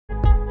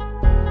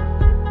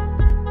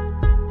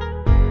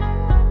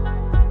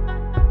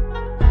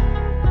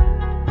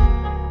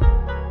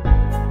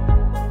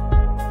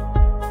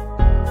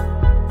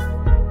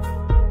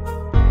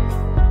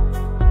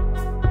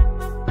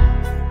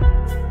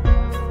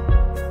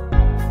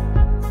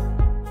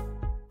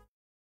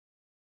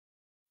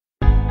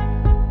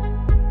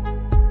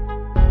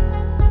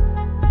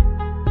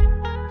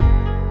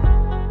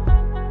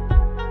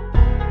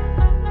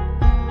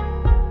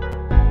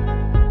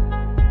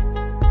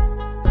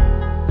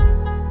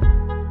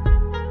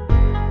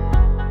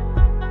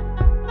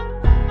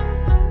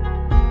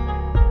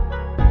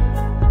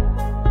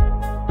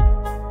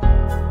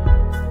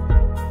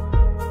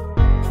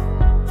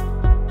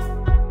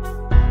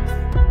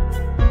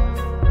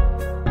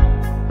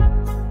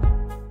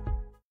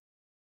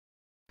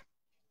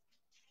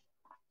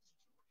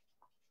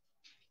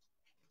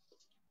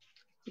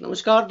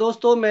नमस्कार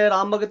दोस्तों, मैं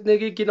राम भगत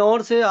नेगी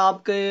किन्नौर से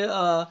आपके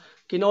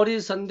किन्नौरी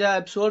संध्या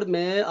एपिसोड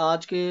में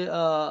आज के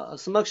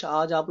समक्ष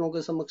आज आप लोगों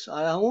के समक्ष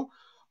आया हूँ।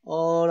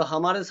 और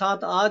हमारे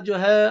साथ आज जो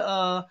है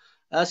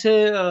ऐसे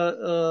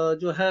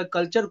जो है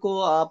कल्चर को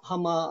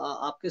हम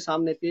आपके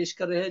सामने पेश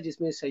कर रहे हैं,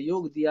 जिसमें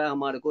सहयोग दिया है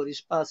हमारे को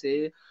रिश्पा से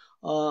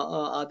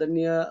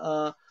आदरणीय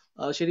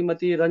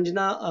श्रीमती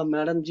रंजना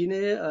मैडम जी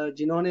ने,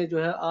 जिन्होंने जो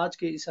है आज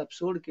के इस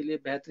एपिसोड के लिए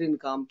बेहतरीन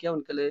काम किया।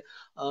 उनके लिए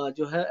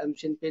जो है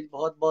एमसीएन पेज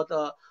बहुत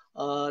बहुत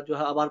जो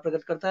है आभार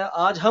प्रकट करता है।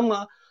 आज हम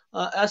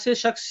ऐसे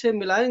शख्स से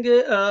मिलाएंगे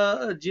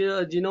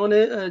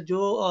जिन्होंने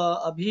जो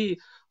अभी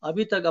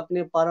अभी तक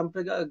अपने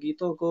पारंपरिक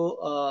गीतों को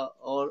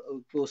और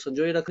को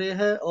संजोए रख रहे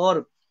हैं।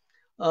 और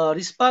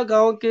रिस्पा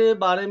गांव के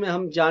बारे में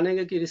हम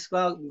जानेंगे कि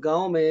रिस्पा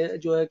गांव में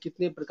जो है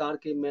कितने प्रकार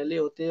के मेले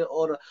होते हैं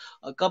और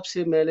कब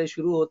से मेले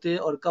शुरू होते हैं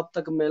और कब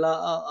तक मेला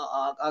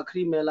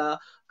आखिरी मेला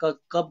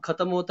कब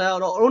खत्म होता है,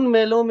 और उन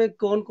मेलों में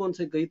कौन कौन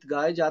से गीत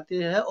गाए जाते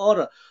हैं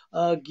और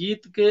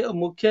गीत के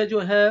मुख्य जो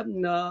है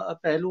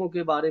पहलुओं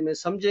के बारे में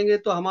समझेंगे।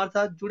 तो हमारे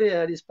साथ जुड़े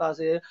हैं रिस्पा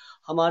से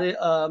हमारे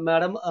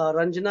मैडम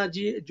रंजना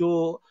जी,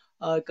 जो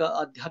एक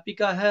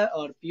अध्यापिका है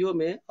और पीओ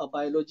में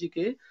बायोलॉजी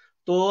के।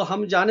 तो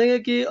हम जानेंगे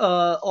कि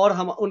और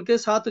हम उनके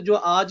साथ जो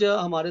आज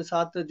हमारे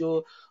साथ जो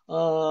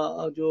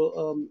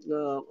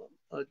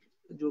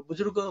जो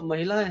बुजुर्ग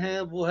महिलाएं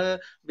हैं वो है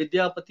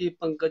विद्यापति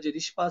पंकज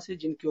रिश्पा से,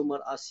 जिनकी उम्र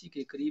 80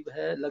 के करीब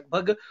है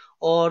लगभग।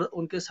 और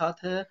उनके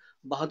साथ है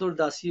बहादुर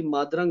दासी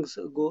मादरंग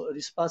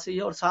रिश्पा से ही।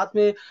 और साथ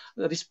में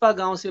रिश्पा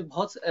गांव से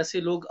बहुत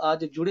ऐसे लोग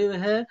आज जुड़े हुए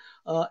हैं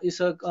इस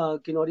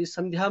किन्नौरी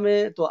संध्या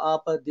में। तो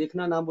आप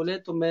देखना ना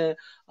भूलें। तो मैं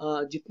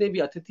जितने भी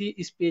अतिथि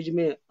इस पेज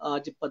में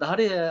आज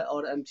पधारे हैं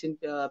और एमसीएन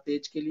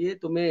पेज के लिए,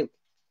 तो मैं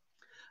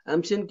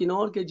एमसीएन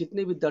किन्नौर के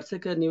जितने भी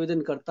दर्शक हैं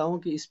निवेदन करता हूं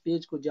कि इस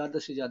पेज को ज्यादा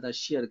से ज्यादा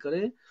शेयर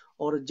करें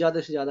और ज्यादा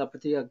से ज्यादा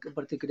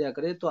प्रतिक्रिया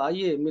करें। तो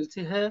आइए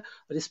मिलते हैं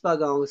रिस्पा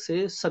गांव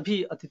से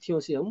सभी अतिथियों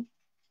से हम।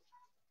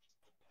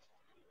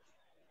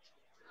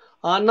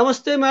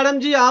 नमस्ते मैडम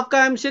जी,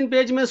 आपका एमसीएन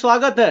पेज में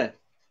स्वागत है।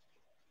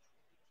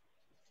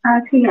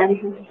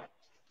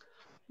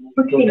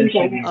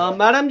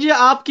 मैडम जी,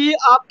 आपकी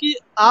आपकी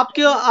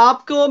आपके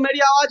आपको मेरी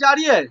आवाज आ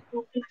रही है?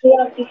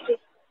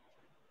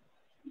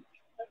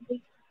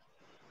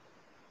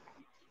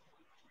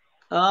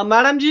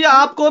 मैडम जी,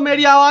 आपको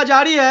मेरी आवाज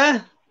आ रही है?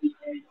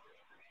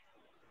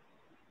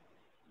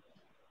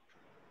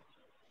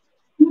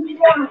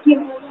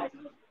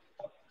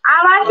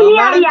 आवाज नहीं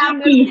आ रही मैडम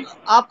जी, आपकी।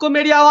 आपको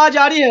मेरी आवाज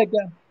आ रही है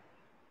क्या?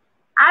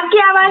 आपकी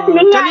आवाज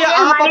नहीं आ चलिए, रही है आप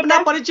हमारे अपना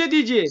तक। परिचय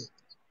दीजिए।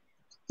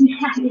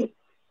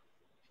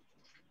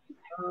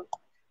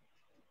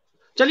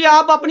 चलिए,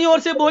 आप अपनी ओर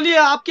से बोलिए,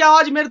 आपकी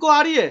आवाज मेरे को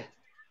आ रही है।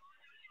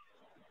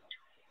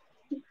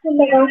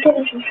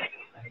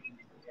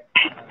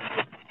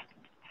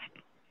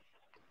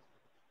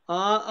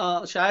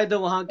 शायद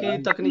वहाँ की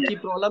तकनीकी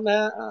प्रॉब्लम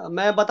है।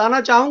 मैं बताना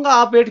चाहूंगा,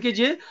 आप वेट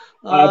कीजिए।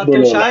 आप तो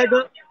बोलो। शायद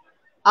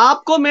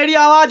आपको मेरी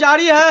आवाज आ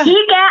रही है?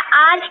 ठीक है,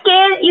 आज के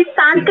इस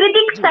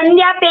सांस्कृतिक जी।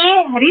 संध्या पे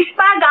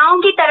रिश्पा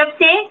गांव की तरफ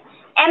से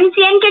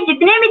एमसीएन के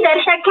जितने भी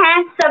दर्शक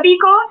हैं सभी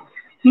को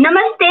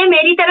नमस्ते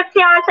मेरी तरफ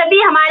से, और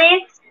सभी हमारे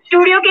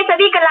स्टूडियो के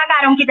सभी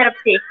कलाकारों की तरफ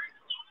से।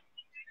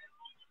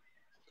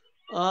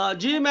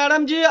 जी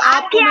मैडम जी, आपको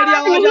आपकी मेरी आवाज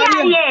आवाज नहीं आ रही आ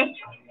है? रही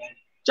है।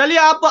 चलिए,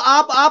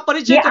 आप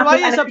परिचय ये आप लोग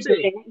करवाइए अलग से सबसे। जुड़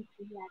रहे हैं,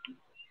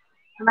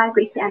 हमारे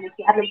को इससे आना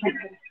चाहिए, आप लोग बंद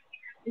करें,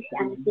 इससे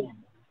आना चाहिए,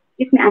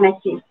 इसमें आना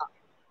चाहिए।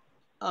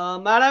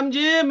 मैडम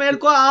जी, मेरे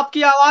को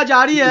आपकी आवाज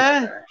आ रही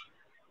है?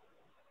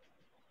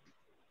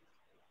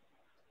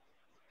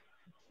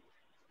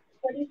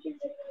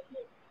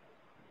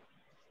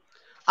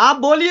 आप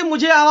बोलिए,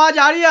 मुझे आवाज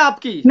आ रही है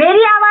आपकी?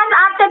 मेरी आवाज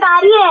आप तक आ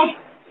रही है?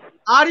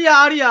 आ रही है,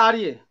 आ रही है, आ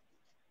रही है,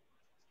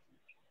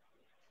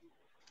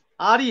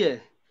 आ रही है।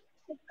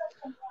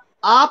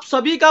 आप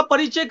सभी का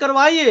परिचय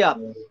करवाइए आप।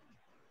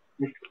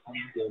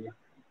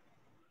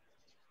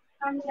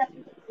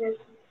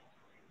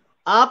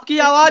 आपकी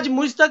आवाज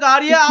मुझ तक आ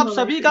रही है, आप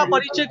सभी का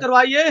परिचय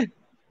करवाइए।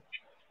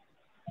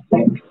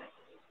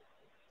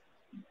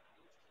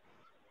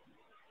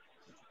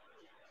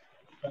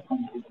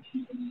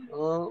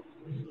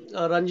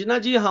 रंजना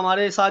जी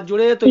हमारे साथ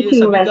जुड़े, तो ये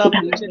सभी का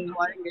परिचय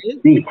करवाएंगे।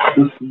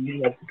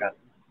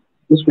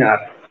 उसमें आ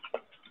रहा है।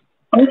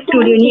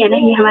 स्टूडियो नहीं है ना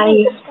ये हमारा,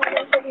 ये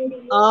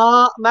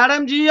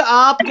मैडम जी,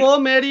 आपको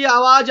मेरी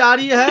आवाज आ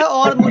रही है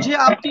और मुझे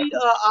आपकी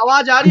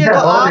आवाज आ रही है, तो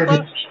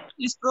आप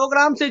इस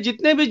प्रोग्राम से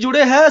जितने भी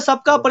जुड़े हैं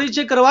सबका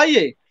परिचय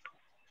करवाइए।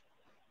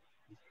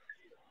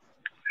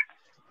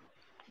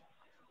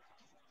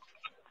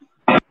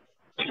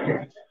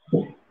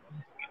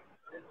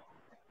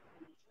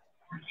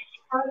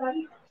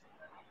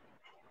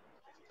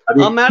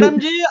 मैडम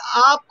जी,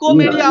 आपको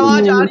मेरी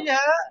आवाज आ रही है?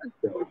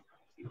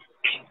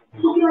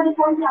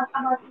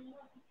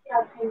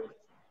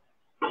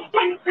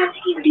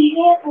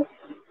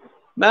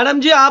 मैडम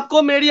जी,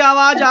 आपको मेरी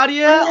आवाज आ रही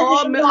है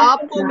और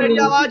आपको मेरी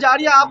आवाज आ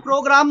रही है। आप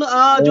प्रोग्राम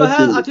जो है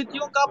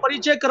अतिथियों का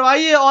परिचय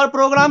करवाइए और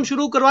प्रोग्राम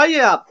शुरू करवाइए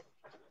आप।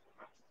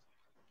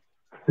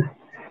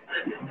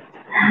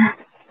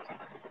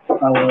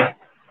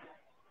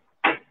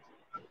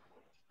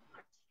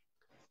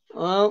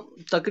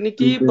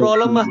 तकनीकी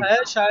प्रॉब्लम है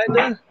शायद।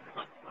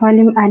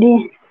 वॉल्यूम आ रही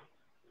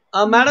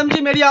है? मैडम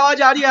जी मेरी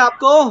आवाज आ रही है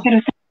आपको?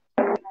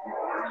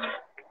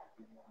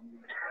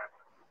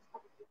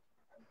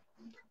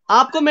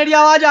 आपको मेरी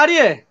आवाज आ रही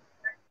है?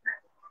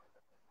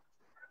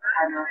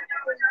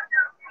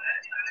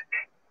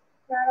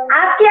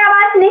 आपकी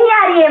आवाज नहीं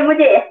आ रही है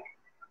मुझे।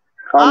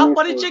 आप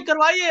परिचय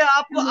करवाइए,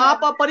 आप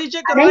परिचय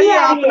नहीं करवाइए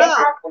आ आप रही है। ना,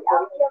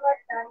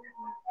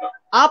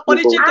 आप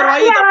परिचय आपकी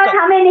करवाइए तब आवाज तक।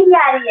 हमें नहीं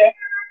आ रही है।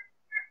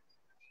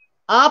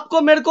 आपको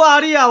मेरे को आ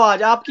रही है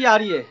आवाज, आपकी आ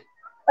रही है।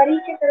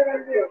 परिचय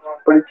करवाइए।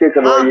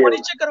 हाँ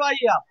परिचय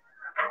करवाइए आप।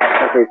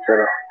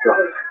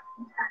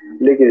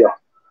 लेके जाओ।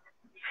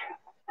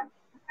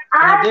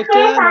 आज देखते के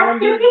हैं मैडम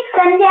जी। सांस्कृतिक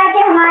संध्या के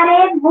हमारे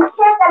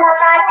मुख्य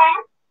कलाकार हैं,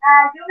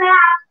 जो मैं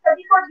आप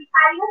सभी को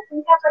दिखा रही हूँ,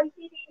 उनका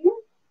परिचय दे रही हूँ।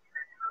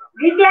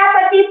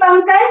 विद्यापति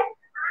पंकज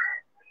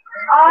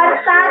और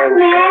साथ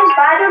में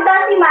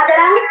बाजूदासी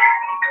आदरण,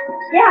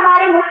 ये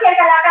हमारे मुख्य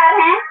कलाकार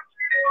हैं।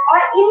 और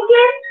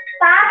इनके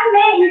साथ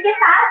में, इनके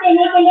साथ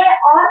देने के लिए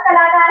और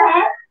कलाकार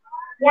हैं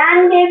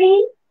ज्ञान देवी,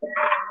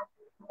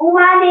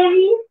 उमा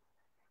देवी,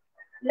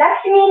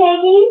 लक्ष्मी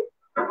नेगी,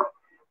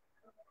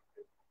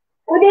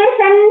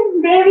 उदेशन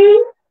देवी,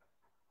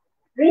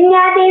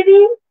 विन्या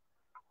देवी,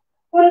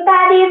 कुंता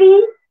देवी,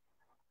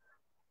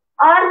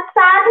 और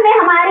साथ में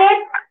हमारे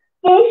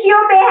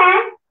केशियों पे हैं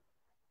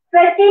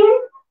सचिन,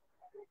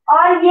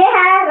 और ये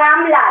है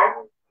रामलाल।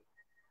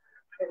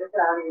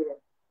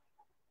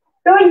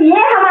 तो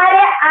ये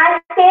हमारे आज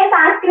के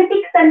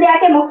सांस्कृतिक संध्या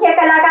के मुख्य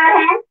कलाकार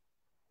हैं।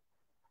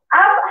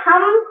 अब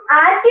हम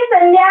आज की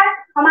संध्या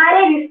हमारे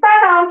रिश्ता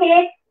गांव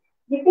के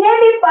जितने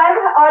भी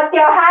पर्व और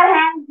त्योहार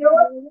हैं जो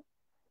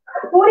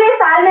पूरे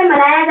साल में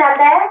मनाया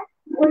जाता है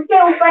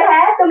उसके ऊपर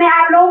है। तो मैं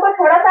आप लोगों को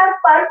थोड़ा सा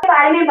पर्व के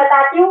बारे में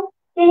बताती हूँ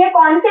कि ये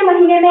कौन से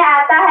महीने में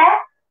आता है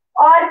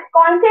और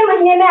कौन से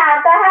महीने में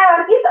आता है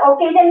और किस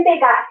ओकेजन पे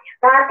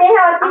गाते हैं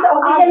और किस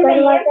ओकेजन पे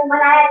ये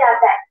मनाया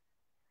जाता है।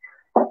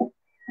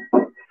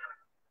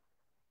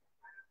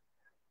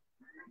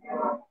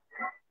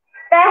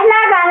 पहला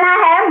गाना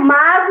है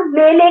माघ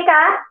मेले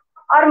का,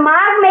 और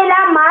माघ मेला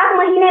माघ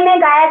महीने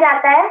में गाया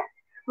जाता है।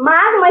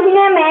 माघ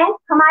महीने में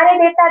हमारे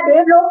देवता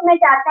देवलोक में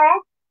जाता है,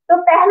 तो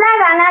पहला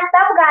गाना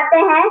तब गाते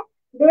हैं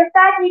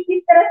देवता जी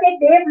किस तरह से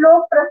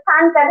देवलोक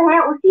प्रस्थान कर रहे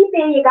हैं, उसी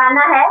पे ये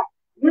गाना है,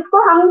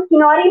 जिसको हम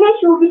किन्नौरी में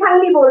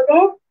शुभिथंग भी बोलते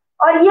हैं,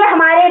 और ये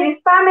हमारे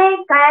रिश्ता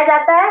में गाया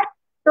जाता है।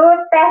 तो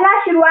पहला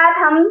शुरुआत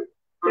हम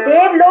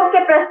देवलोक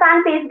के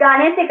प्रस्थान पे इस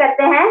गाने से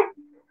करते हैं।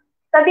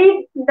 सभी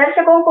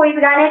दर्शकों को इस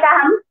गाने का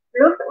हम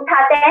लुत्फ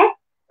उठाते हैं।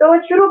 तो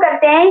शुरू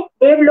करते हैं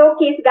देवलोक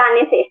के इस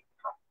गाने से।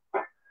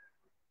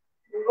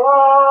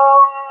 वॉल्यूम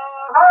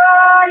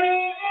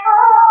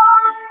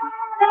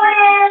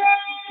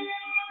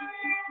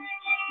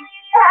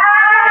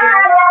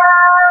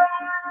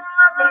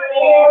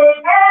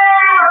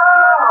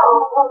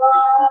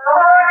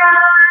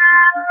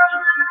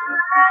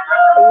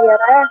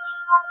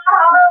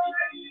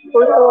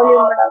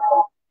बढ़ाता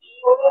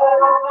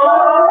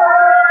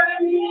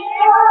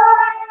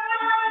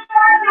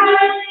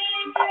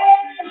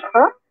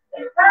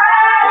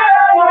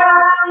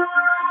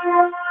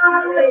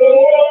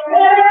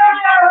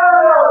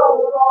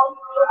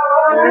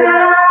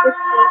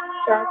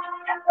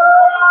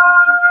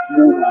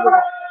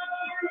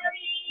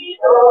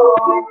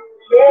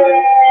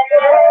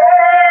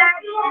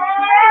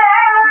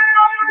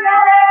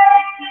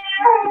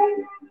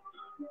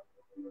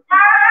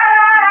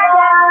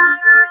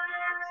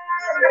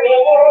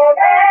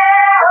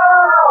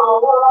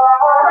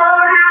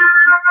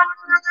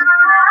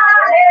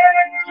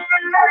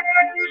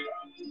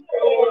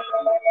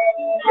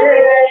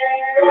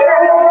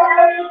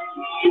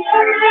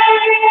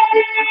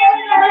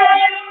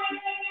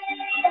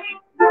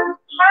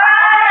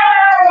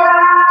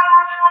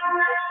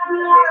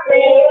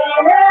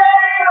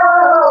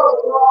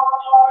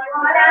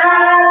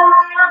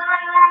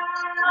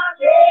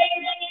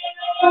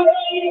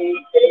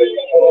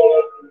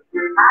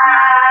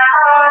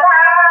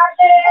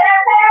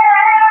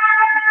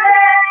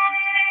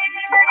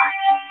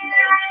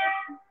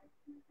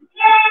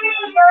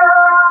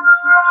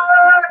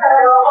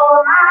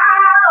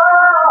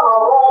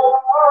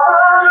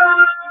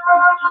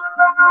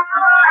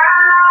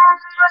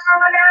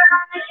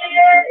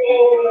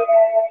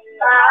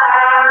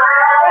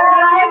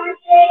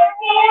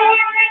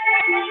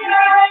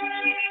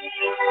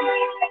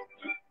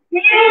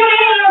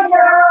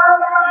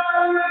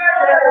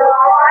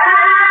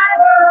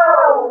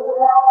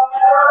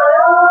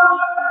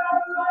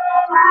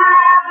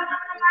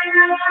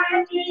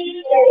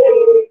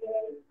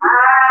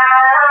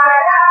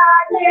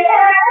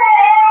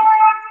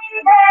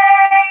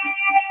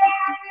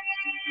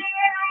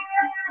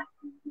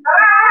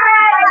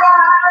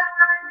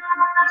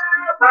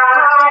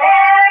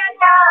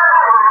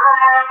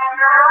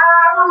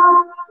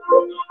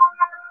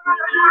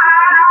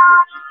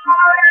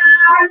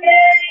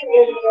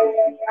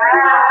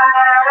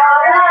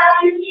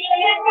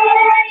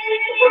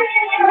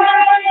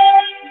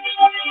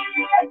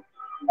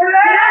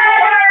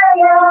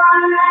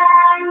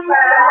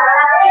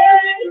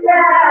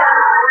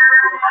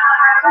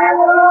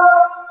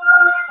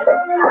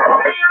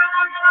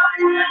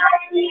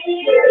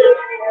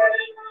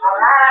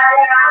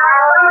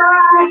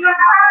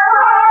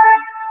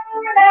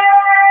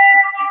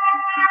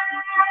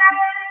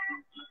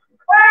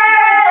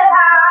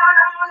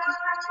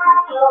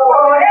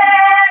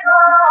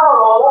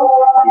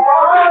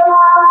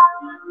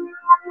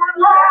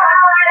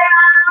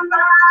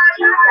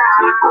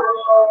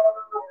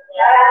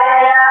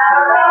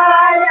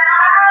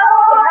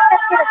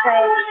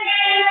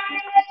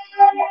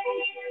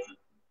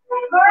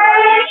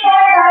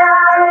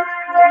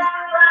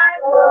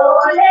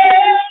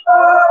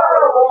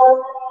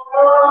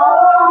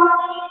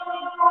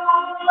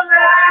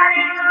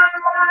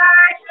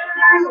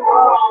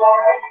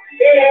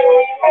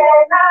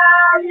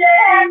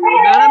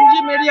मैडम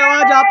जी, मेरी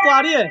आवाज आपको आ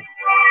रही है?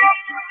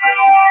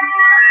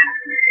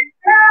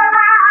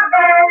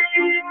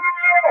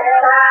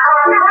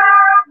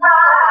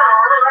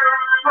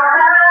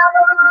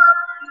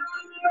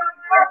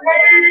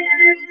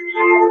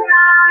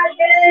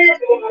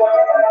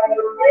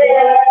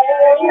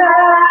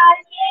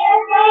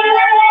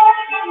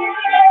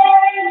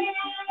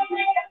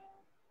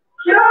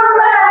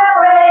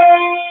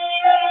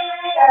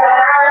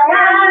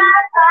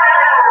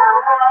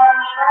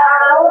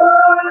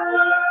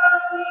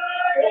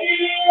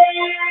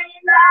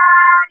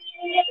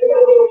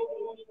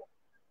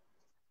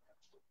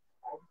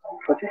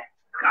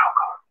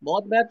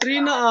 बहुत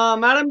बेहतरीन।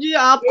 मैडम जी,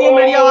 आपको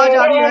मेरी आवाज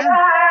आ रही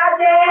है?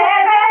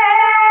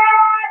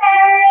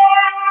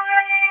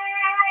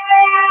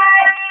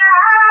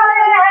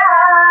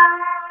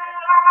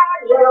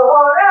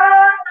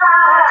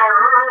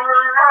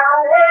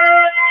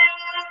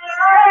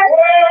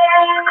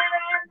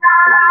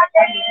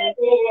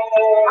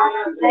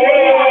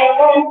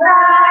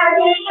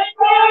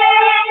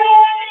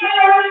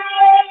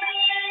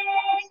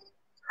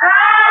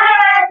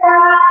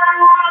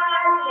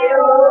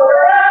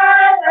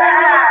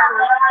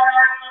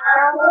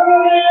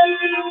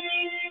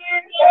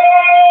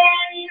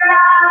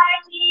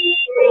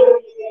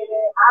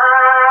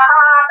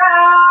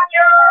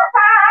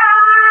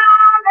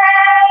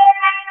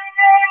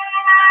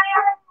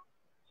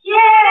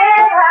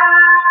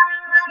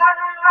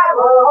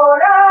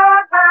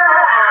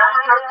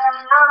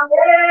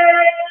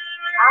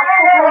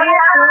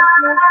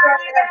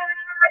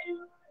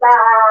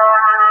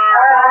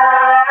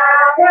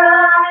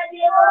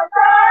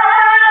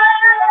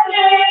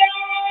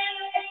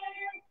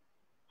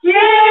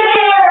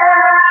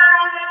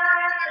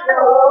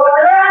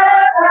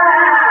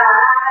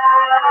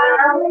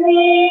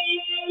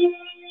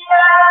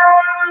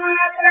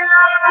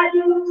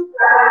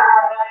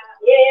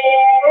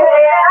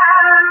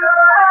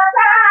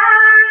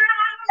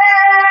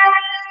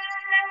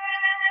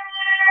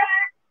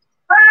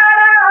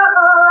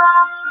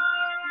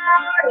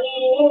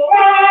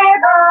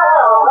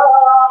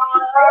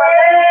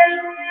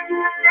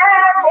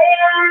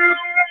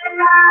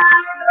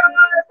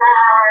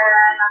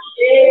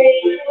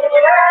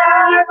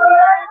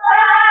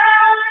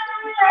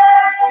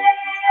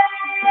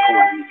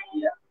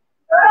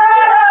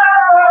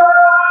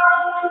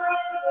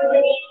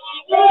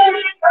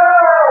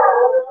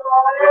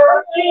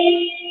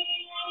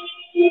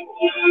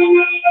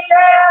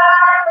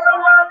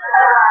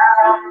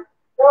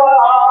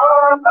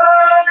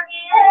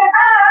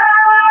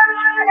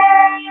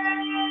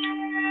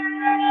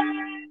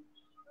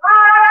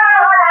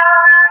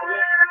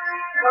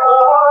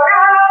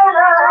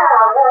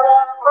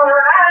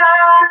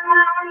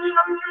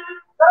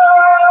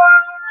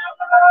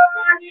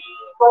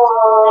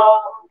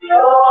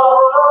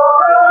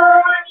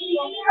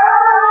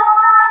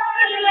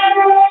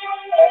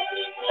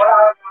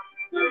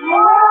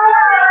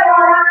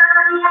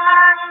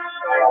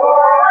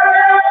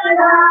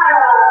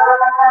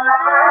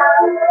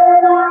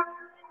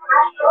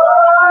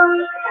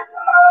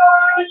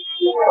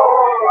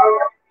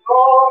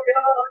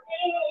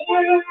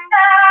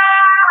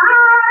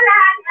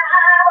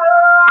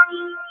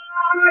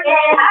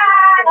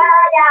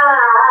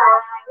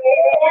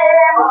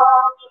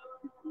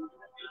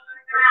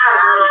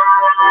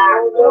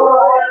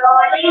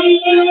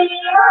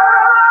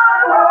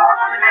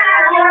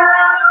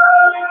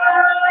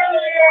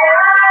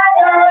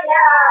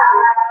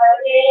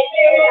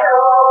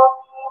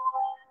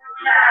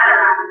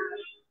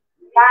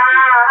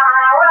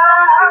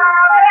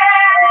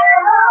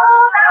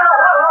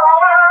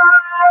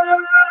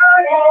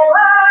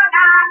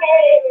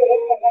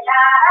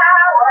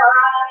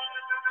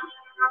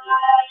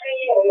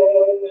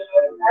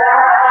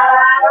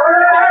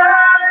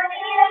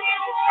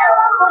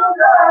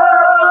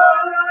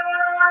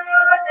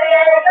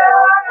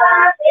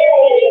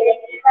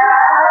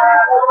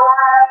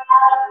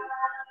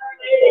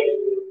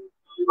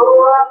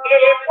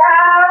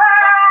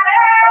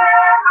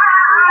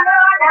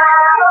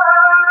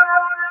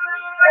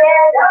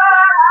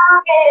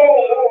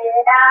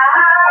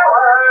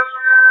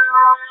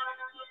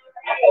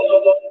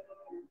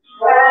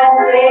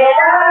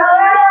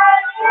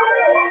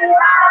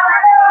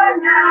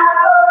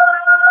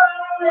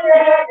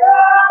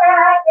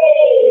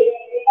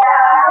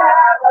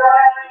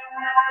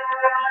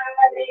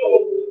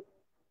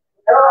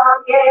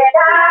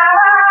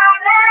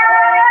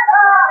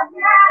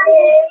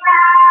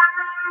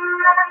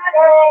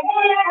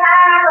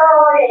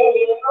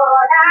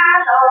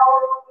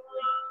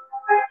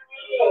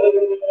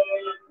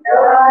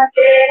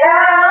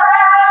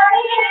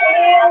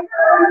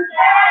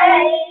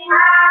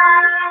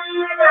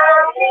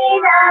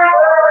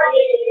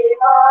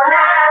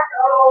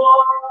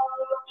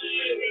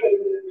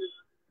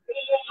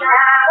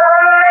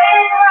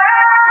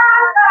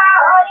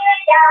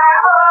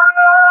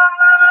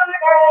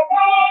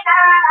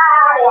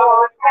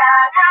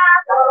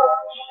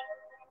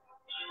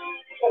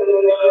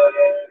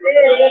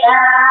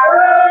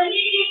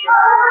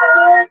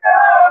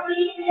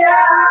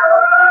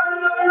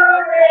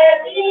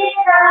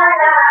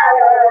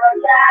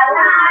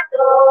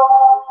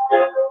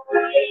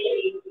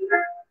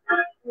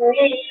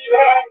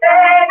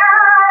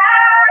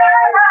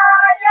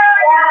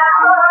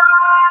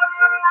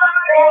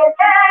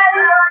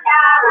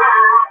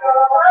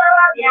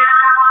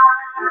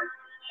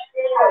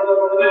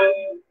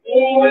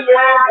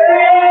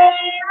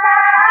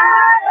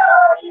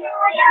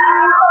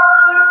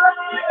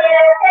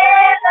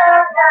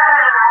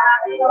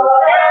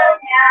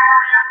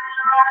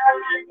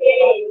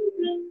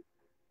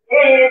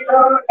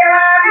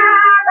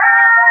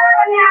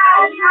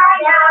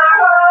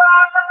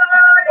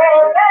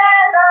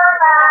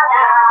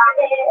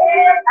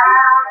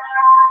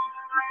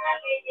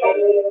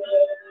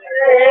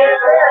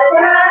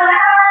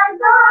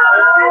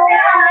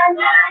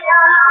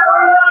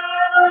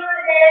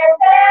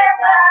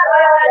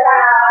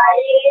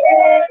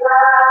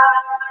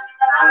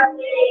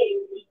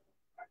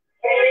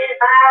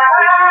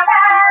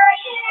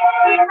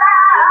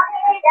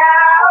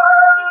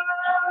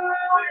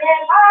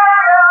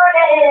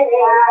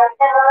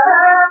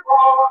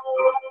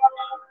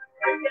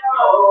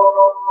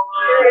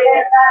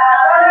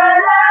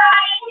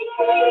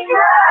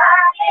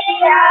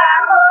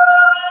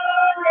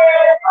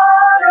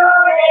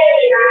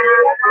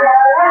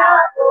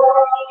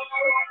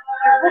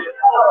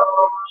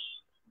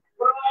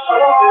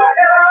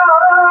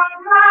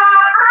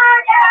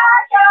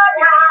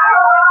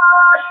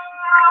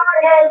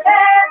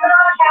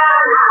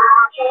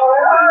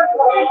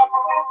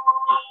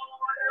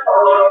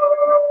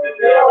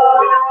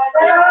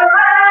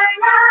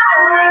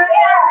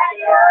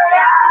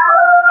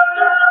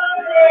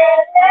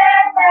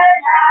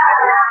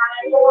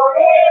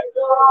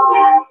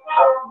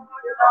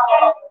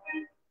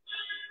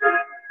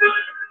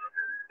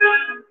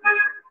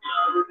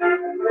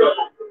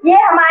 ये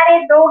हमारे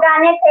दो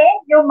गाने थे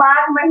जो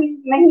माघ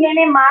महीने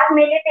में माघ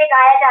मेले पे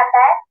गाया जाता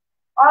है।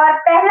 और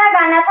पहला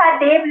गाना था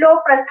देवलोक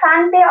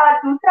प्रस्थान से और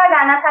दूसरा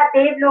गाना था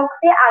देवलोक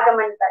से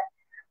आगमन पर।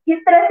 किस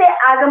तरह से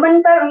आगमन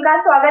पर उनका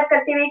स्वागत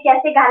करते हुए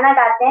कैसे गाना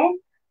गाते हैं।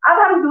 अब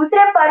हम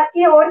दूसरे पर्व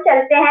की ओर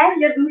चलते हैं।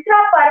 जो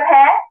दूसरा पर्व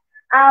है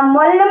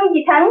मोल्लम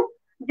गिथंग,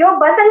 जो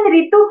बसंत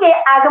ऋतु के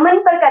आगमन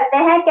पर करते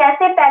हैं।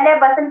 कैसे पहले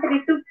बसंत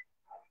ऋतु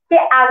के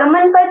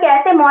आगमन पर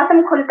कैसे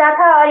मौसम खुलता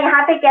था और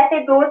यहाँ पे कैसे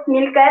दोस्त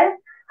मिलकर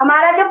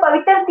हमारा जो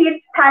पवित्र तीर्थ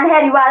स्थान है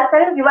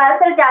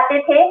रिवालसर जाते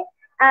थे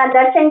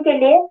दर्शन के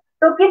लिए।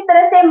 तो किस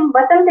तरह से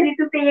बसंत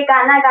ऋतु पे ये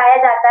गाना गाया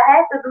जाता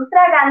है। तो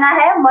दूसरा गाना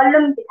है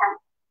मोल्लम गिथंग।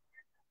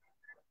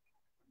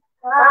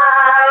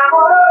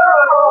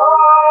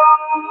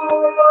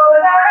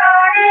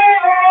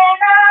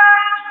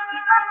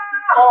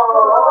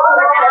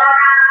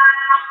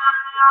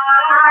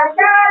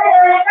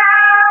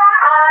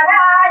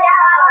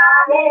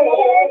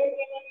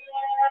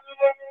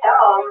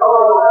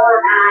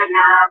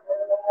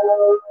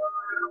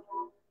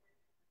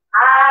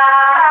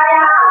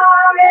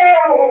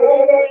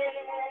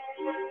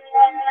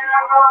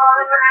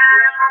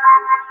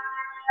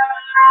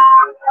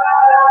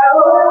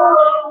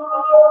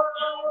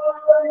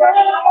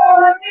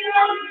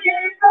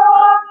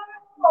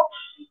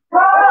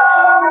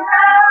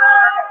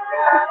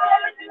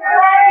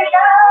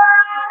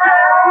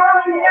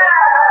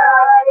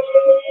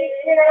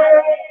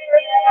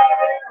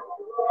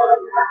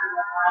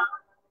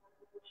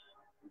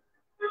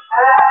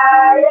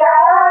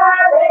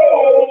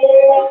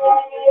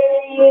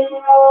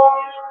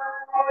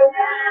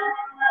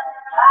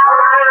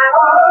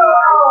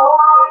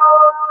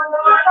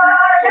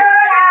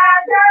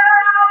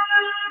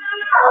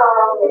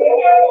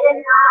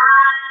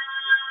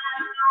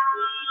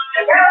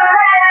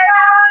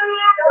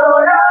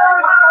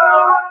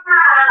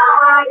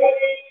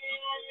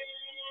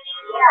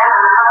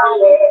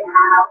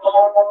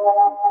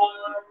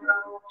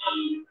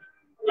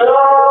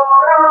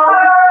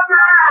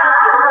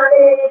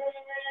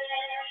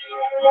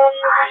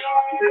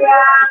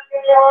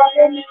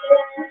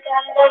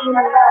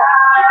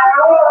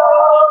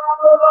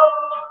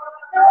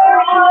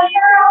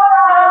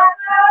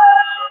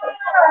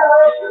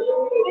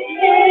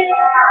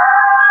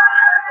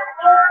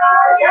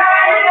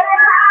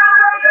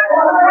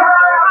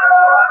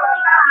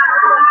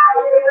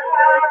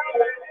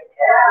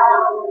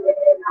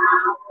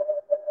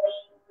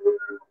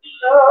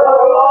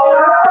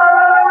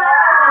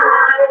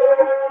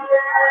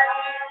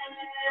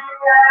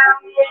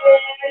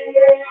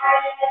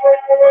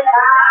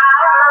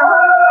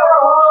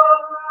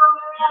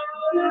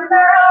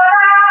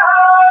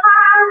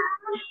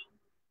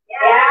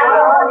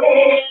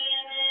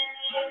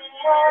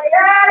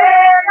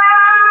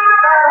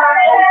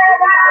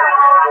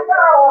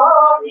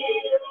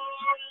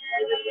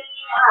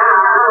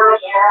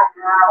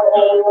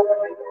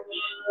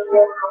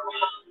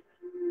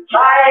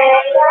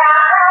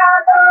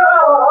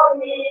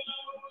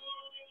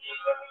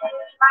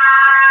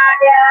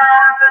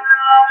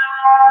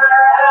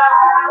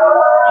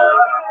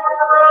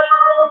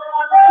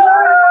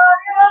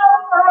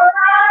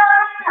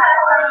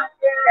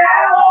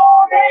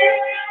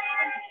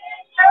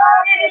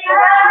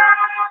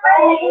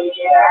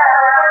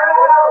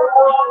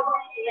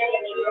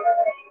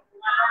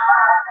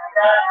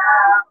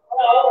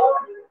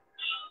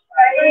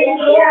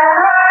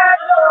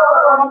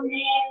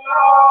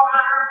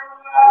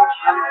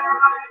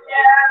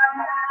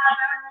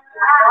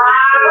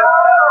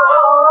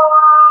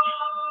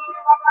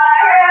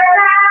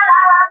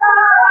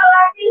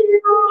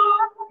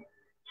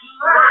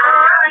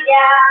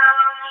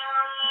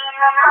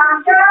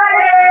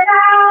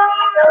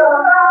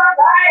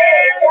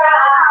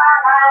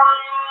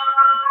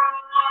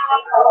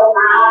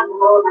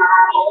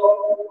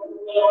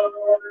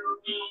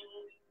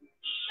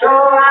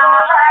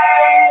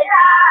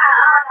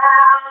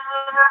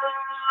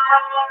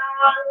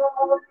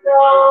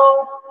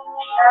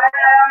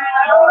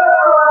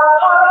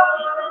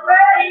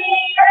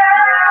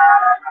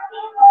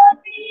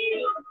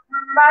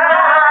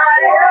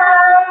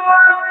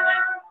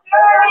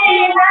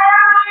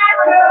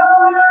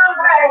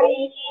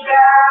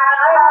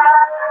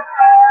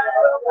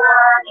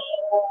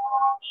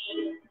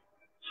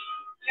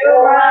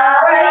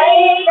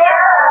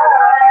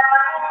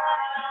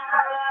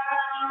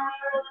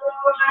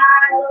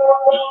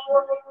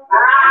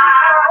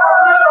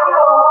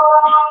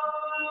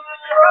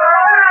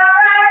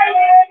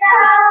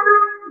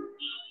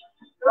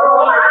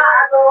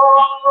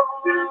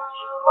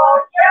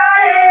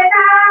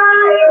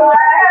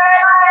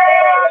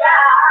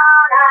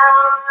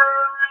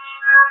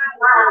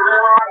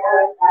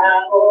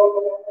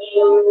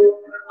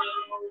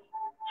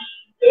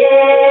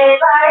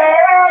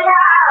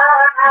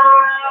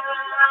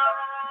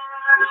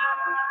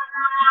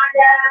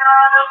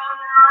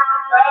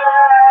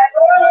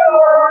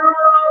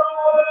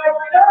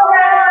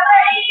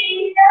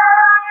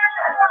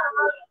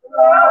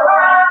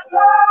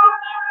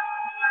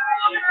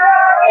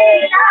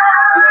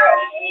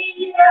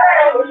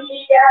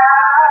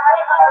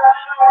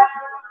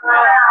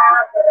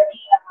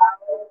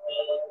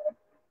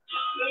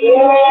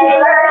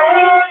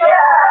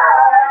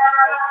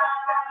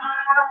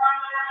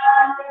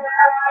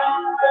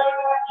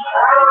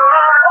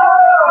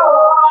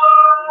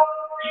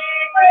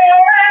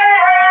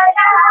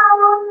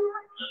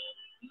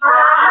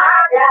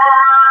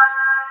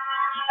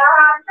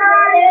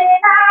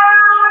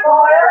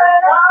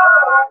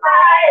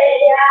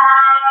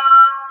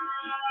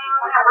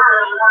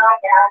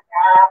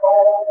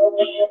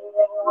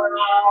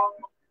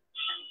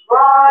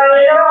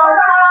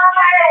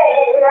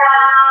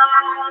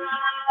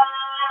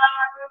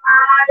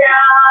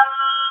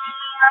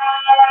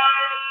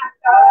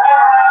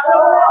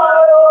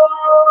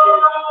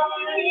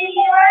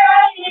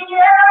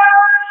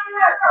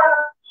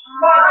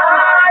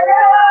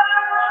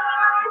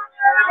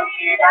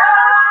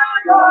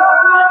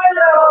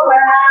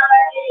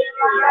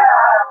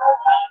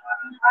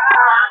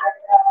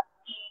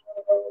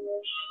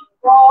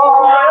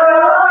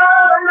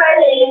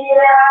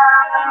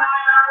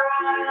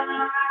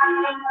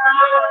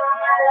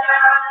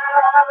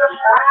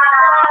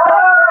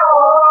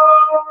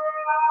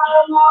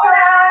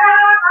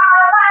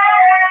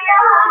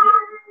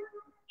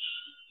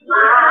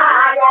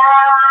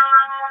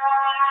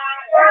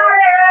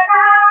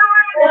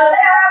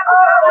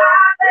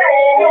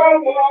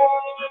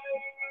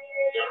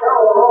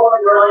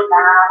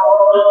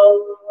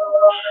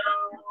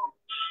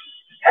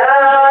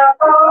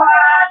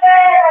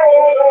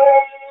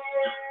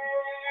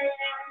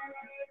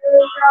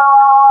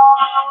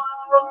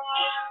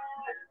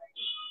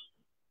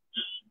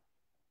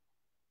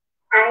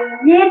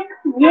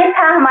 ये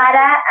था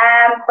हमारा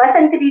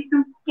बसंत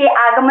ऋतु के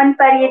आगमन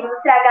पर ये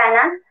दूसरा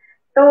गाना।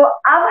 तो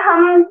अब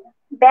हम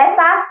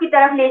बैसाख की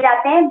तरफ ले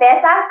जाते हैं।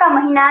 बैसाख का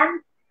महीना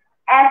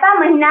ऐसा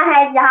महीना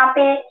है जहाँ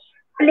पे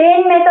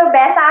प्लेन में तो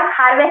बैसाख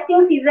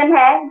हार्वेस्टिंग सीजन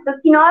है, तो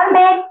किन्नौर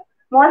में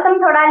मौसम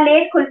थोड़ा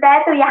लेट खुलता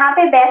है, तो यहाँ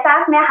पे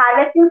बैसाख में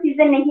हार्वेस्टिंग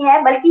सीजन नहीं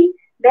है, बल्कि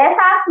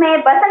बैसाख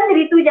में बसंत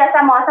ऋतु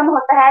जैसा मौसम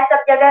होता है।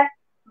 सब जगह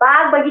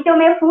बाग बगीचों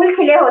में फूल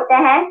खिले होते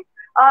हैं।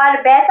 और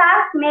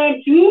बैसाख में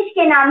बीज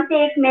के नाम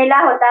से एक मेला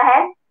होता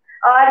है,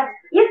 और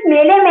इस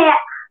मेले में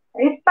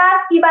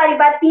रिश्पात की बारी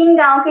बार 3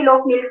 गांव के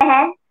लोग मिलते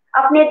हैं,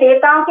 अपने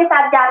देवताओं के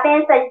साथ जाते हैं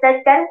सज सज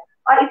कर,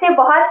 और इसे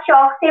बहुत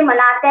शौक से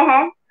मनाते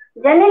हैं।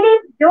 जनरली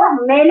जो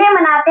मेले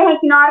मनाते हैं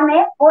किन्नौर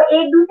में, वो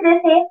एक दूसरे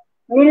से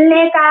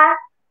मिलने का,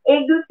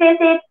 एक दूसरे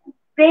से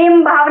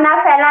प्रेम भावना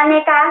फैलाने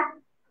का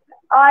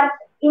और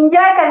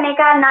इंजॉय करने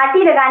का,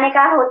 नाटी लगाने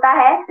का होता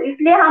है। तो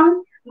इसलिए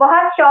हम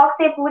बहुत शौक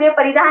से पूरे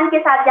परिधान के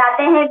साथ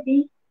जाते हैं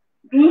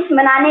बीच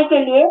मनाने के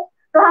लिए।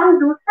 तो हम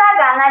दूसरा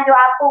गाना जो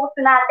आपको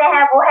सुनाते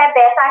हैं वो है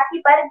बैसाखी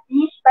पर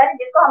बीच पर,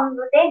 जिसको हम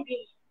बोलते हैं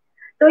बीच।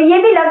 तो ये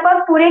भी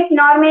लगभग पूरे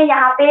किन्नौर में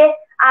यहाँ पे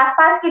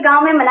आसपास के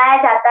गांव में मनाया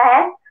जाता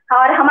है,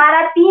 और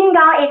हमारा 3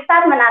 गांव एक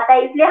साथ मनाता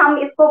है, इसलिए हम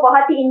इसको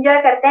बहुत ही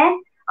इंजॉय करते हैं।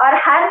 और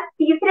हर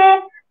तीसरे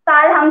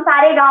साल हम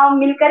सारे गांव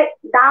मिलकर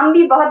दाम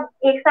भी बहुत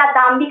एक साथ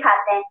दाम भी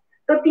खाते हैं।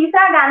 तो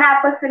तीसरा गाना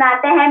आपको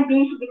सुनाते हैं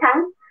बीच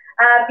बिथंग।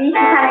 बीच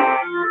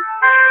बिथंग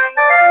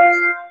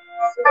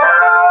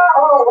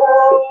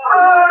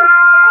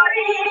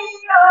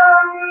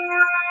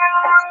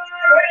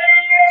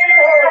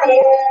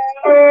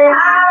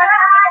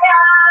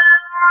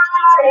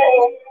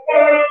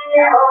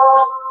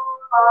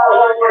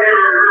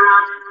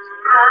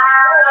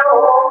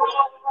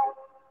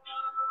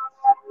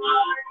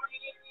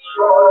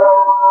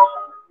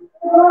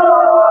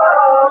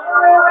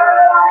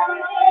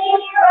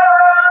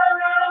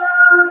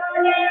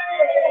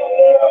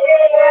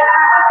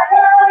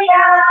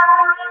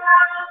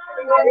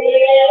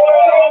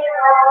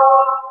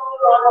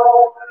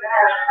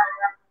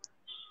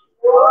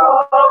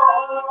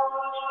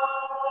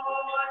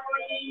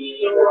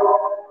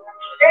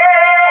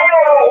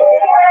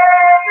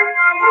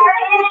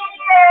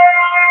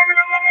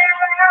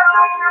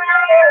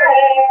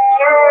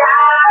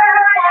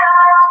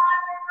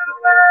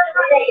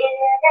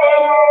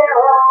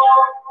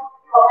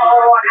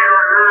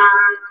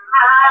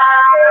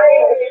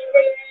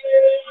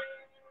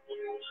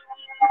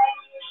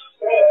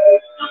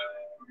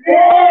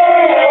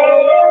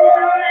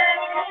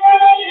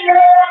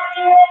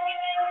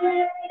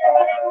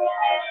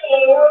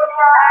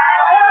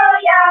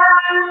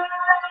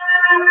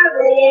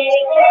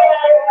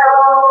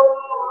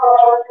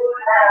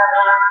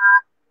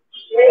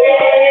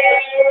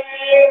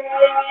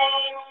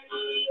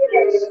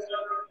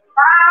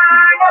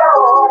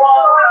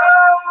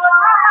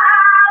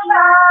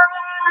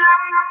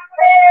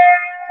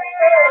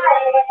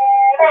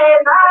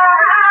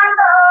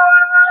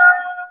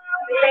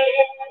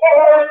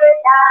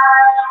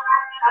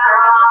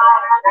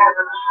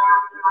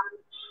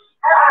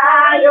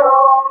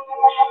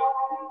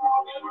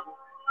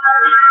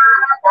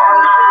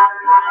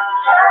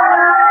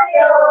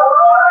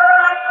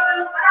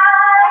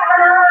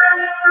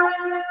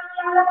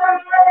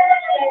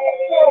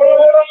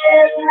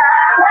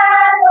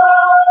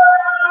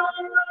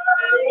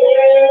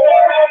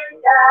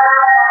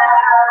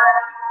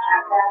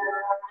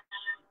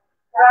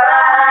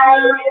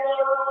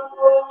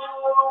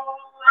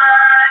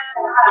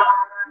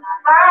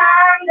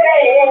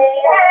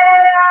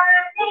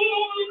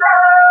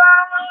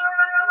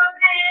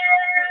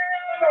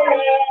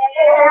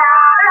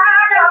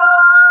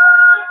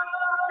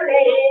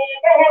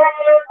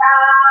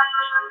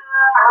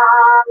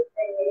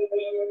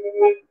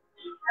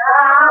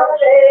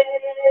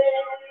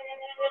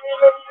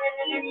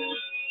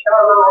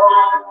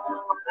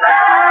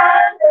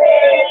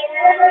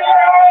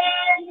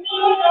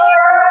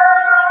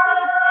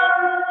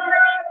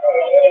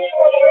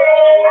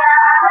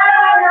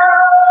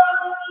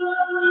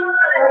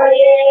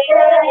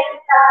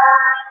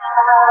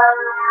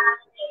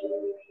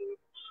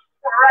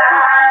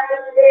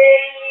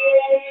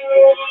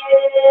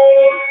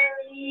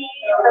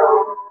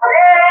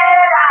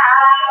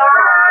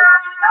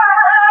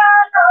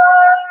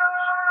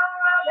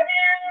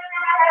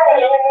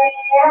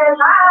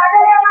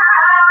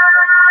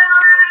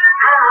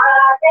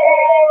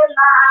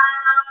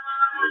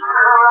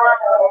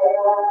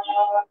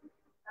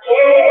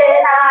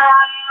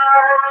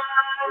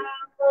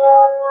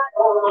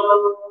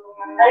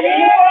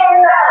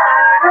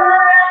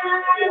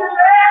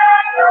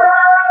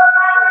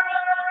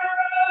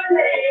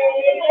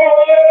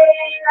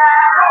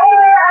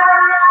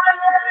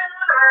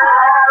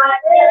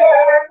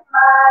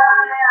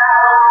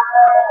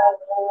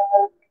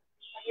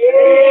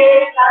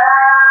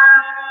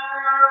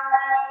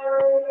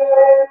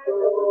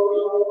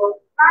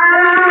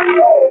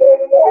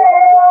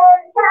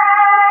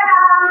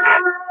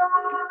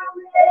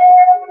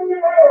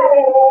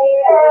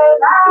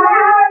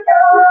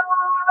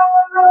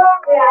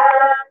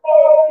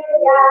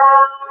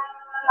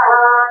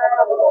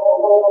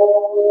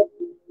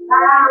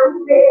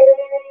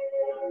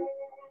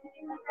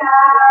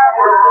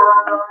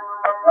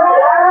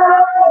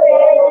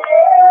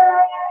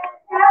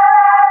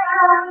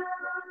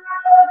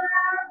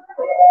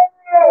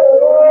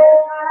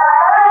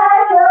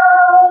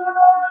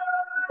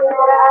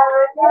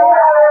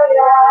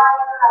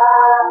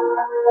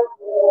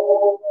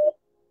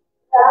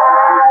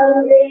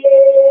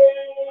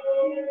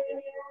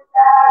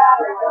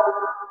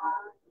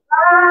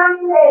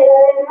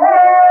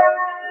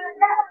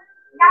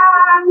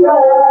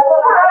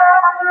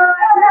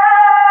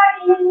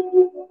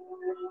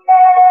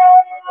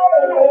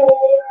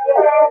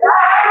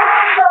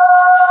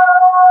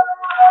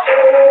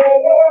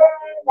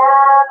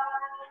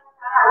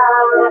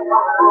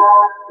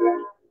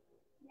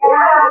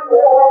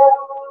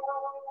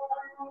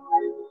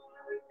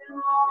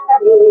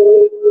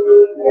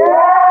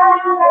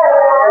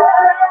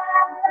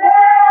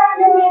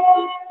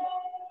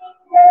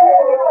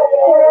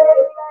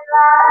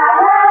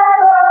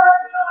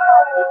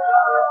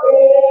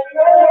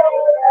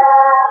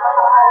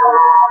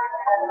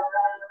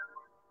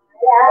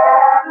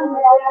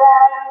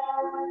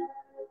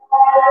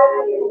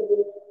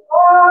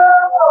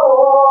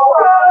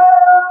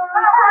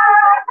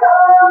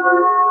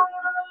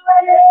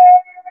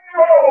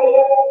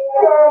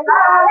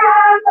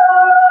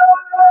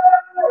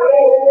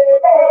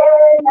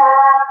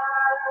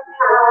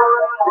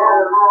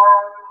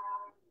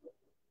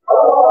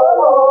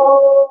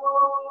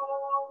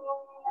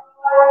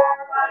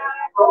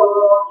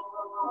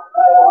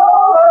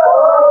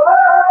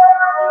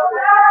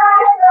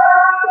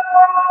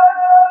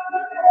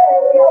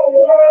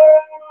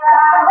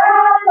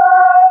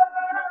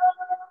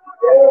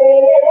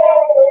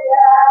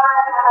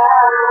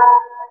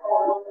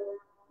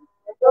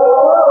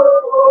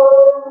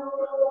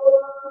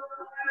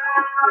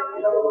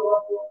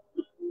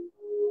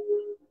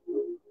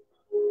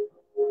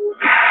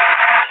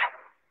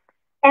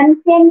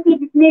एमसीएन के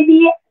जितने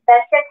भी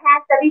दर्शक हैं,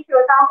 सभी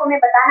श्रोताओं को मैं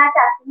बताना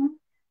चाहती हूँ,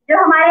 जो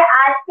हमारे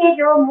आज के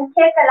जो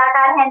मुख्य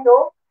कलाकार हैं दो,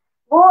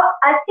 वो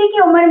 80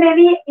 की उम्र में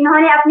भी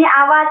इन्होंने अपनी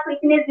आवाज को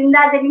इतने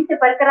जिंदा दिली से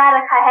बरकरार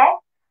रखा है।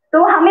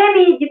 तो हमें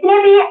भी, जितने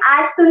भी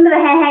आज सुन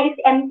रहे हैं, इस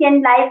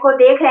एमसीएन लाइव को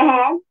देख रहे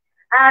हैं,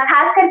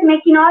 खासकर मैं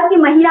किन्नौर की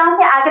महिलाओं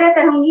से आग्रह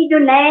करूंगी, जो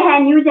नए हैं,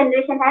 न्यू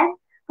जनरेशन है,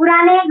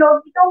 पुराने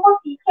लोकगीतों को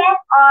सीखें।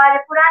 और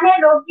पुराने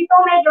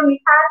लोकगीतों में जो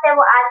मिठास है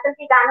वो आजकल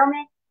के गानों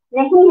में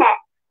नहीं है।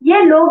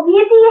 ये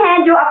लोकगीत ही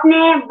हैं जो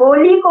अपने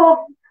बोली को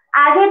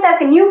आगे तक,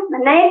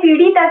 नए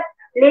पीढ़ी तक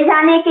ले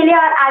जाने के लिए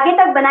और आगे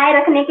तक बनाए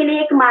रखने के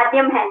लिए एक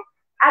माध्यम है।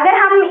 अगर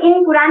हम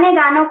इन पुराने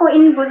गानों को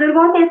इन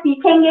बुजुर्गों से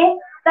सीखेंगे,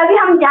 तभी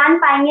हम जान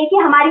पाएंगे कि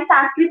हमारी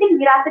सांस्कृतिक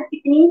विरासत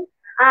कितनी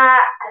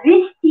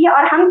रिच थी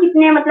और हम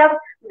कितने मतलब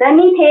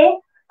धनी थे।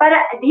 पर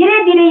धीरे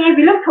धीरे ये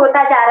विलुप्त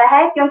होता जा रहा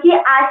है, क्योंकि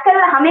आजकल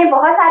हमें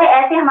बहुत सारे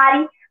ऐसे, हमारी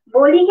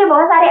बोली के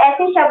बहुत सारे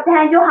ऐसे शब्द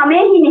हैं जो हमें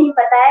ही नहीं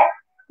पता है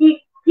कि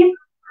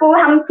किसको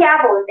हम क्या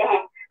बोलते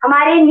हैं।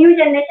 हमारे न्यू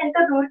जनरेशन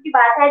तो दूर की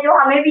बात है, जो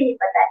हमें भी नहीं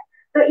पता है।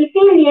 तो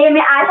इसीलिए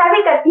मैं आशा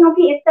भी करती हूँ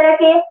कि इस तरह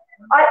के,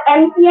 और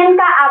एमसीएन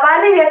का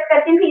आभार भी व्यक्त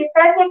करती हूँ कि इस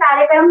तरह के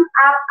कार्यक्रम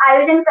आप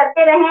आयोजन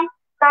करते रहें,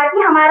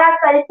 ताकि हमारा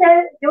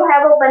कल्चर जो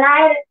है वो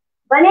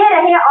बने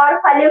रहे और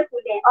फले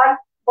फूले, और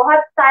बहुत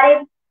सारे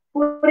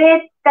पूरे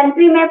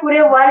कंट्री में,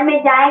 पूरे वर्ल्ड में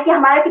जाए कि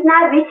हमारा कितना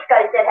रिच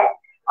कल्चर है,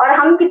 और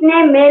हम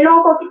कितने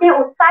मेलों को कितने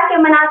उत्साह के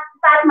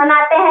साथ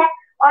मनाते हैं,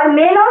 और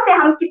मेलों से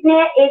हम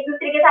कितने एक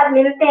दूसरे के साथ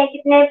मिलते हैं,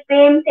 कितने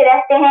प्रेम से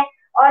रहते हैं,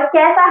 और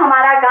कैसा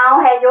हमारा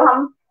गांव है, जो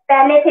हम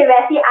पहले थे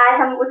वैसी आज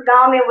हम उस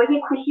गांव में वही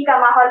खुशी का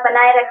माहौल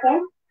बनाए रखें।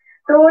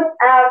 तो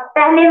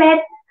पहले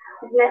में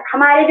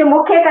हमारे जो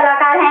मुख्य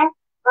कलाकार हैं,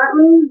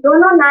 उन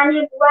दोनों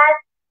नानी बुआ,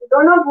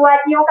 दोनों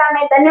बुआजियों का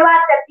मैं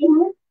धन्यवाद करती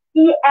हूँ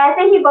कि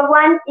ऐसे ही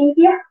भगवान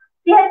इनकी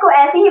सेहत को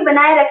ऐसे ही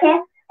बनाए रखें,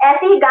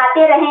 ऐसे ही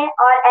गाते रहें,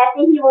 और ऐसे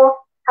ही वो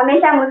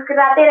हमेशा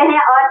मुस्कुराते रहें,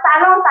 और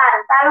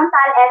सालों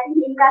साल ऐसे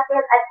ही इनका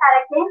सेहत अच्छा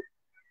रखें।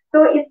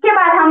 तो इसके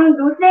बाद हम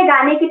दूसरे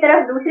गाने की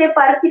तरफ, दूसरे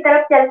पर्व की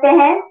तरफ चलते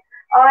हैं।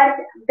 और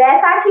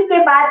बैसाखी के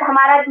बाद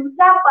हमारा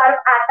दूसरा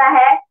पर्व आता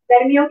है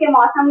गर्मियों के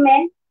मौसम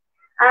में।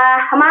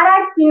 हमारा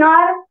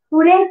किन्नौर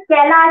पूरे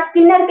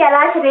किन्नर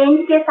कैलाश रेंज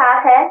के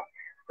साथ है।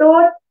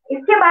 तो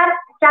इसके बाद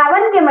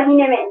सावन के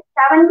महीने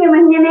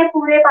में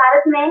पूरे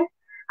भारत में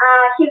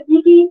शिव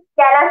जी की,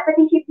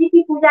 कैलाशपति शिव जी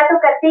की पूजा तो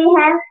करते ही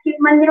हैं शिव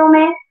मंदिरों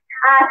में।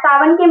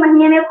 सावन के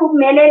महीने में खूब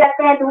मेले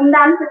लगते हैं,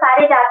 धूमधाम से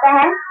सारे जाते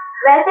हैं।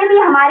 वैसे भी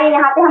हमारे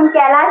यहाँ पे हम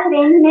कैलाश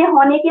रेंज में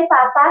होने के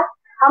साथ साथ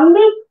हम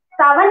भी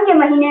सावन के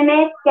महीने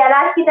में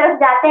कैलाश की तरफ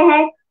जाते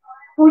हैं,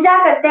 पूजा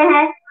करते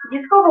हैं,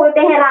 जिसको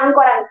बोलते हैं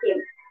रांगकोरंग खेम।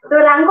 तो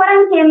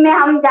रांगकोरंग खेम में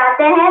हम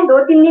जाते हैं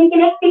 2-3 दिन के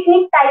लिए,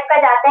 पिकनिक टाइप का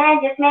जाते हैं,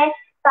 जिसमें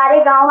सारे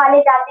गांव वाले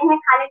जाते हैं,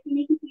 खाने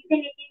पीने की चीजें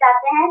लेके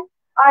जाते हैं,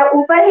 और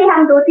ऊपर ही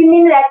हम 2-3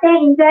 दिन रहते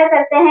हैं, इंजॉय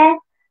करते हैं,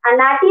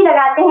 नाटी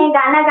लगाते हैं,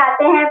 गाना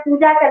गाते हैं,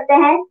 पूजा करते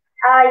हैं।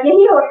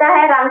 यही होता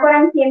है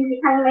रांगकोरंग खेम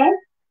दिखंग में।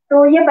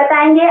 तो ये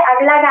बताएंगे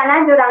अगला गाना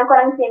जो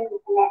रांगकोरंग खेम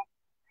दिखंग है।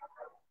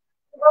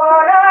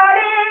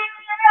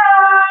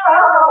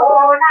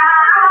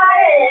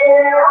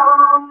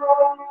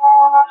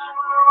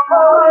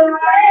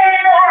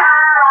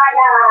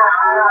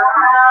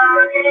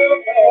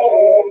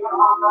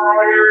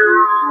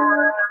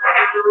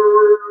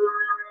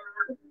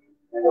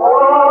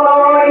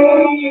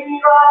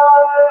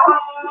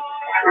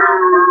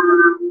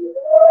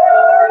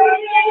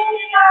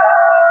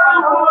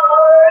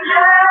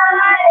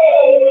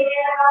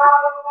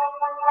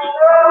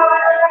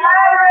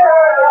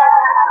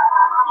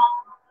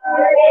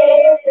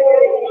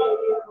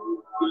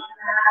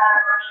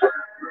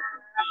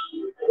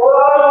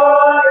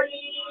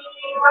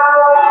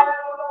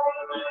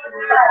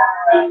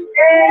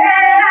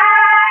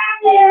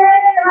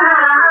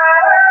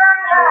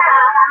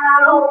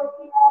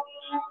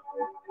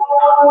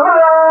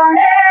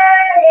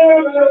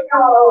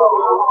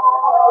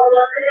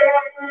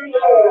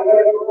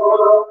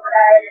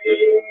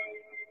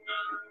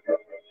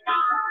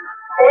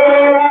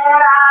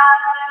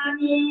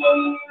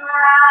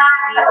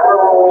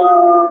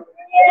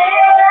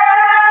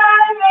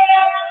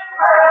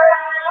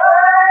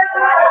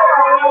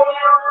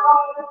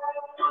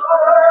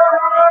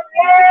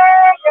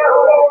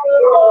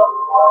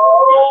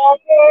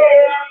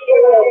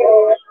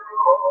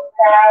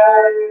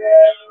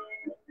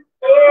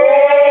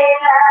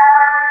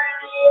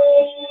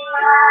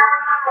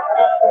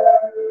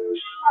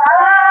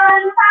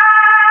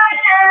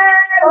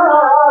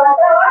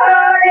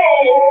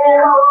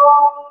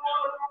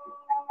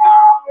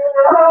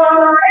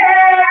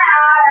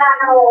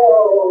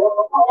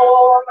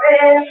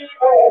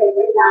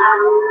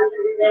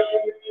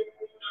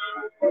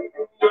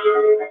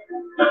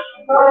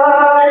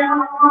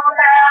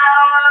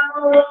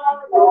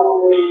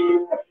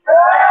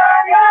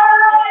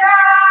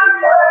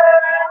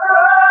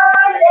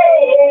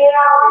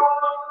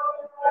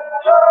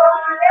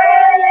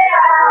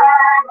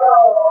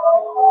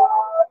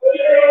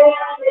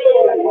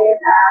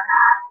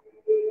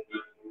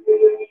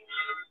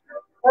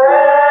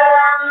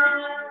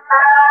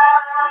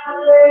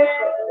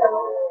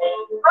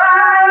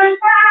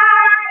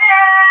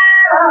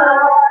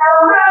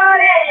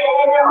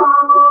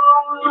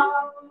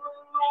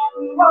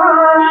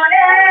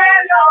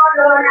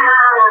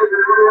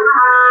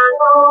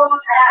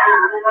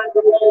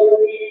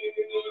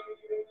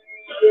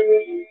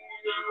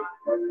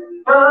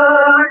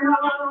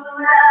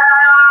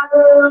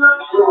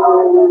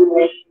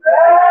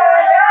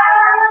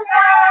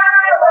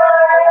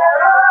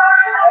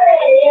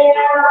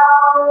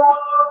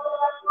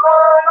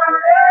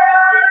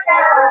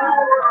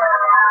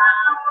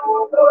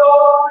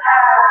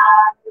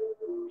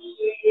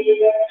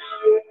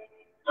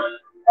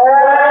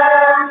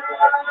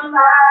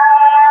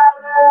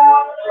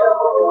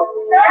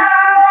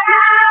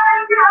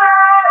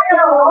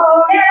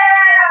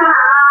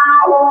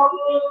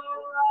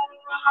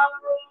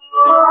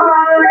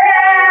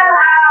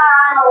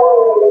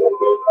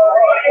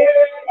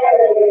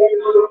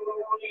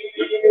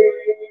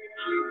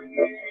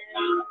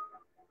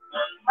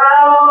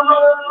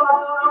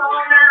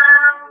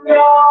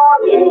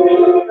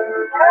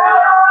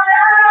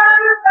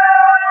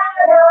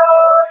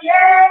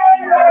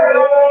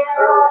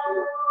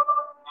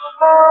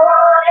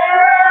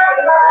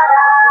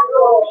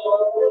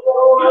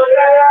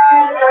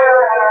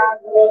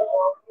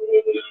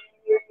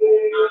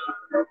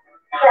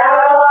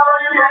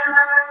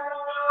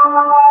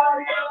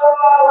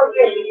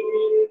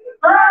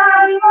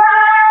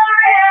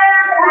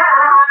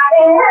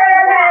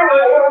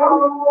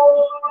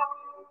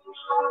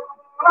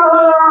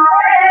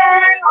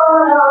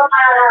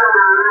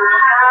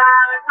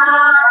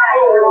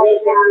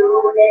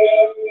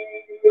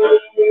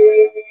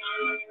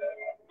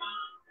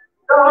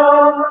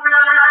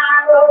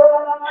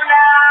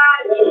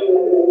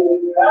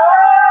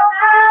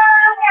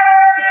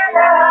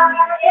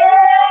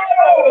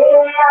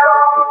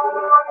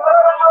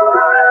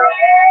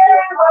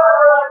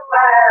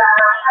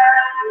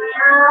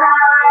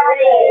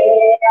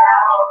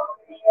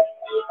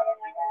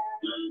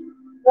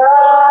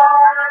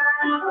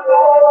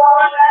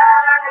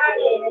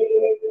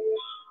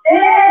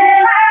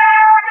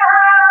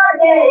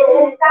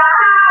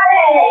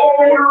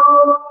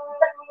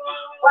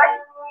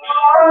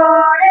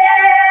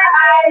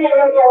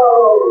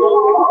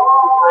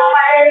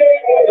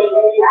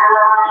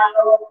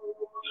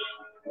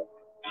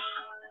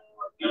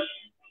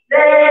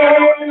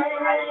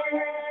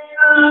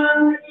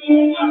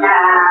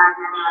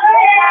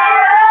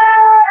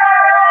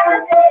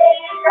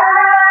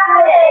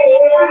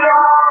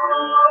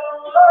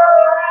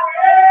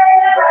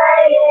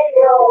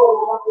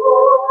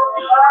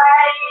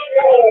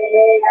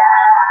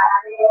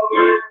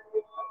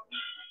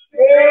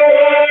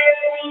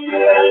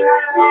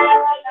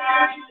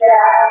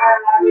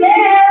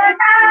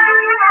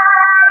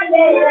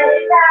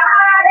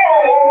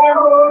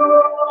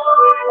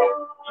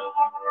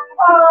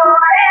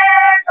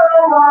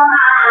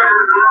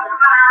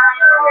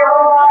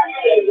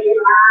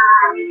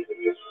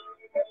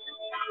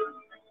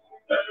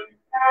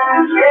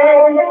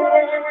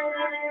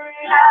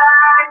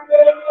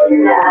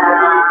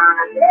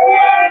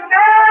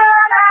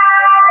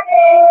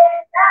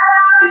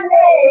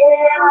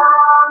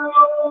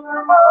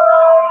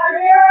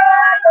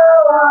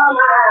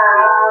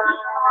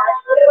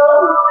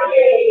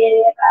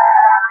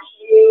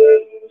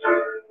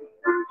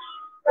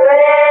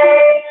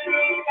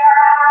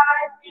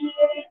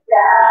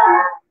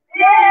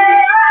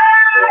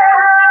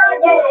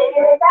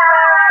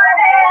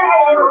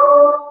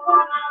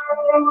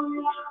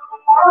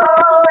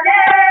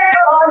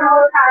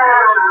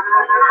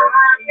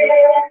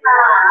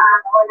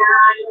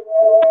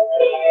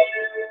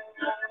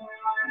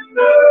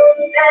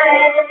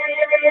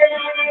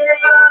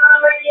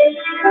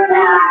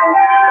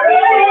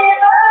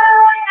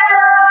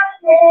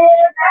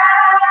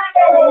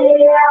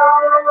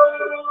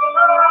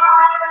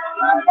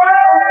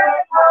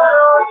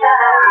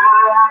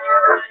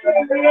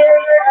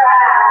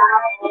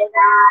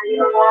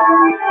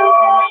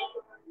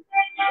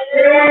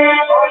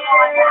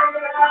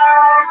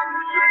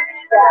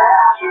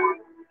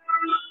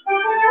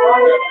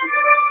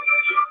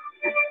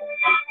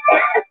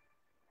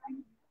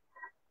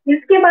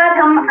 इसके बाद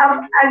हम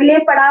अब अगले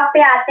पड़ाव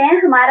पे आते हैं।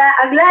 हमारा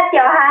अगला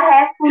त्योहार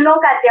है फूलों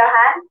का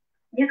त्योहार,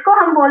 जिसको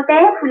हम बोलते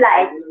हैं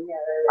फुलाई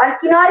और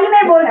किन्नौरी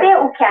में बोलते हैं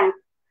उख्यांग।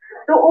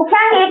 तो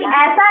उख्यांग एक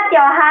ऐसा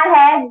त्योहार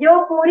है जो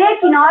पूरे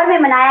किन्नौर में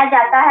मनाया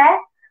जाता है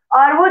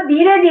और वो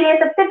धीरे धीरे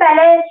सबसे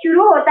पहले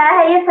शुरू होता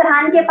है ये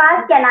सरहान के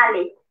पास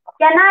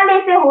कैनाले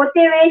से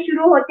होते हुए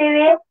शुरू होते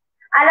हुए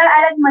अलग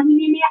अलग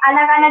महीने में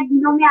अलग अलग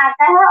दिनों में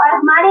आता है और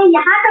हमारे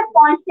यहाँ तक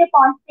पहुँचते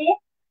पहुँचते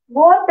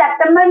वो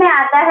सितंबर में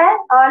आता है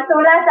और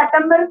 16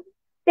 सितंबर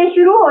से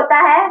शुरू होता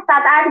है,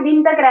 7-8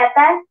 दिन तक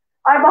रहता है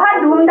और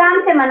बहुत धूमधाम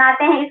से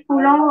मनाते हैं इस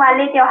फूलों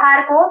वाले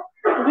त्योहार को,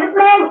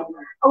 जिसमें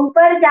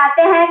ऊपर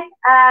जाते हैं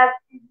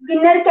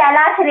किन्नर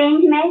कैलाश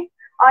रेंज में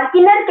और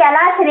किन्नर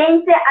कैलाश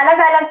रेंज से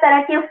अलग अलग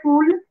तरह के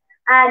फूल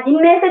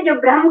जिनमें से जो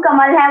ब्रह्म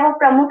कमल है वो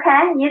प्रमुख है,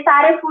 ये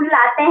सारे फूल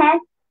लाते हैं।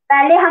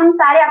 पहले हम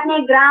सारे अपने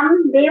ग्राम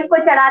देव को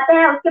चढ़ाते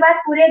हैं, उसके बाद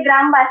पूरे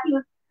ग्रामवासी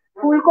उस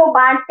फूल को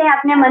बांटते हैं,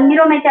 अपने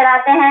मंदिरों में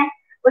चढ़ाते हैं।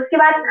 उसके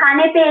बाद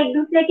खाने पे एक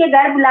दूसरे के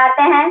घर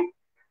बुलाते हैं।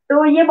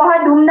 तो ये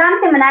बहुत धूमधाम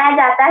से मनाया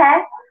जाता है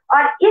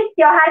और इस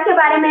त्योहार के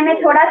बारे में मैं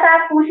थोड़ा सा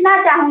पूछना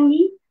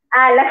चाहूंगी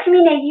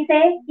लक्ष्मी नेगी से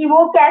कि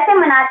वो कैसे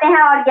मनाते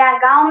हैं और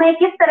गांव में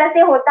किस तरह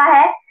से होता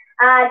है।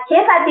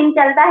 6-7 दिन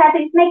चलता है, तो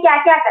इसमें क्या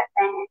क्या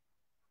करते हैं?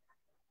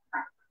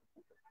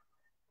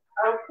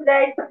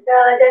 फ्लैट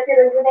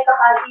जैसे रंजू ने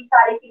कहा कि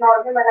सारे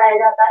किन्नौर में मनाया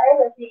जाता है,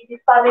 वैसे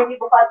जिस्पा में भी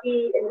बहुत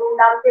ही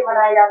धूमधाम से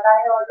मनाया जाता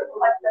है और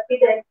बहुत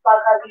प्रसिद्ध है जिस्पा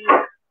का भी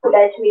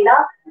फ्लैट मेला।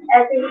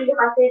 ऐसे ही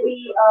यहाँ से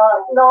भी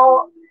 9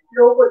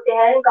 लोग होते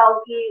हैं गांव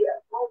के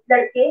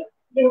लड़के,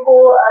 जिनको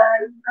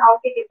गांव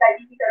के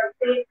पिताजी की तरफ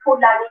से फूल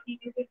लाने की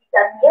ड्यूटी की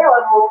जाती है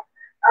और वो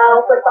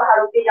ऊपर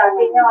पहाड़ों पे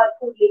जाते हैं और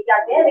फूल लेके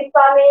आते हैं।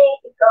 रिक्शा में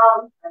एक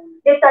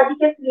पिताजी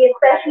के लिए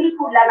स्पेशली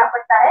फूल लाना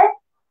पड़ता है,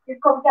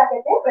 जिसको हम क्या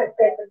कहते हैं,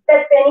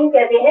 पेट पेनिंग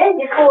कहते हैं,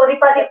 जिसको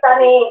रिपा देवता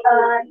ने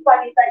रिपा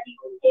देवता जी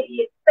के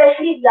लिए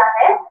स्पेशली दिया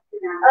है।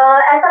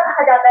 ऐसा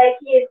कहा जाता है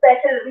कि ये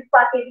स्पेशल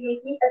रिपा के लिए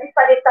ही,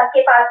 रिपा देवता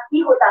के पास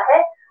ही होता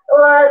है।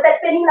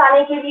 पेट पेनिंग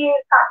लाने के लिए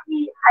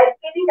काफी हाइट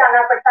पे भी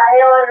जाना पड़ता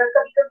है और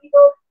कभी कभी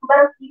तो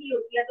बर्फ गिरी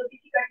होती है तो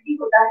डिफिकल्ट भी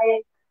होता है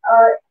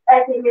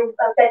ऐसे में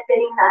पेट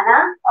पेनिंग लाना।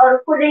 और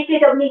उसको लेके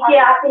जब नीचे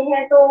आते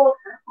हैं तो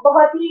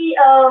बहुत ही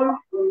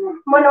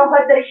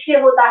मनोहर दृश्य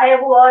होता है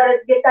वो, और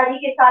देवता जी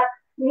के साथ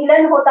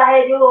मिलन होता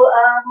है। जो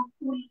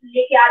फूल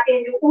लेके आते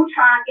हैं, जो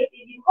ऊँचा कहते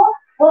हैं जिनको,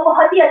 वो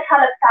बहुत ही अच्छा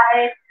लगता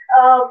है।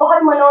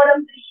 बहुत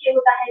मनोरम दृश्य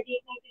होता है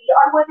देखने के लिए।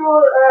 और वो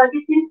जो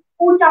जिस दिन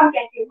ऊँचा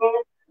कहते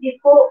हैं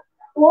जिसको,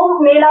 वो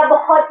मेला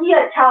बहुत ही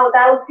अच्छा होता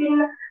है। उस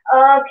दिन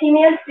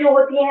फीमेल्स जो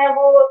होती हैं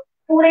वो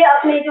पूरे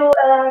अपने जो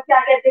क्या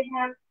कहते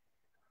हैं,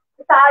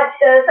 साज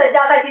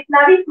सज्जा का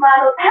जितना भी सामान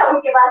होता है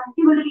उनके पास,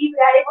 ज्वेलरी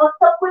वगैरह, वो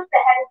सब कुछ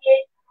पहन के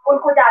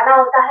उनको जाना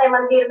होता है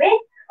मंदिर में।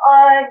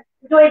 और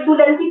जो एक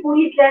दुल्हन की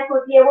पूरी ड्रेस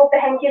होती है वो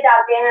पहन के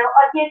जाते हैं,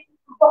 और ये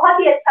बहुत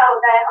ही अच्छा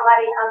होता है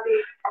हमारे यहाँ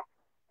पे।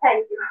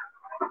 Thank you.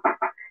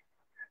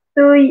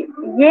 तो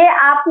ये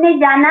आपने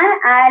जाना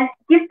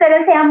किस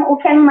तरह से हम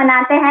उखंग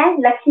मनाते हैं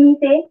लक्ष्मी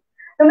से,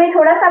 तो मैं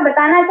थोड़ा सा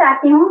बताना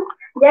चाहती हूँ।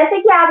 जैसे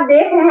कि आप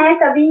देख रहे हैं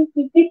सभी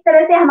कि किस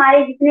तरह से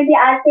हमारे जितने भी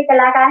आज के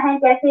कलाकार हैं,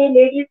 कैसे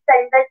लेडीज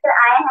सज कर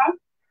आए हैं।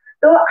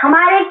 तो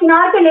हमारे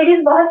किन्नौर के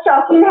लेडीज बहुत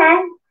शौकीन हैं,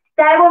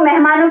 चाहे वो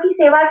मेहमानों की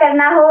सेवा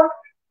करना हो,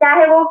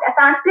 चाहे वो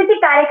सांस्कृतिक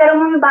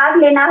कार्यक्रमों में भाग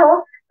लेना हो।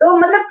 तो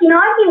मतलब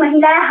किन्नौर की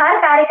महिलाएं हर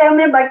कार्यक्रम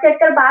में बढ़ चढ़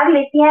कर भाग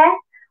लेती हैं।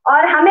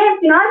 और हमें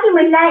किन्नौर की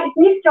महिलाएं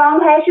इतनी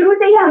स्ट्रांग है, शुरू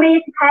से ही हमें ये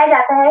सिखाया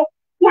जाता है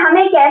कि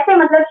हमें कैसे,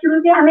 मतलब शुरू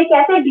से हमें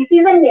कैसे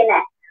डिसीजन लेना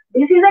है।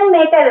 डिसीजन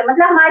मेकर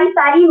मतलब हमारी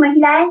सारी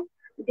महिलाएं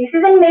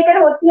डिसीजन मेकर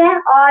होती हैं,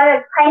 और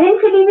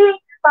फाइनेंशियली भी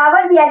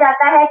पावर दिया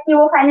जाता है कि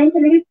वो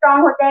फाइनेंशियली भी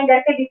स्ट्रांग होते हैं, घर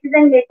के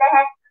डिसीजन लेते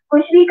हैं,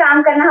 कुछ भी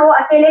काम करना हो वो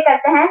अकेले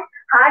करते हैं,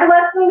 हार्ड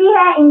वर्किंग भी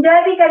है,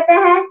 इंजॉय भी करते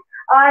हैं,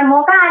 और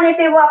मौका आने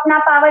पे वो अपना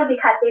पावर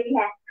दिखाते भी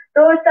हैं।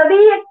 तो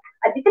सभी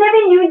जितने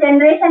भी न्यू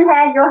जनरेशन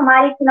है, जो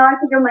हमारी किन्नौर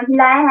की जो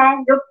महिलाएं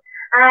हैं, जो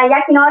या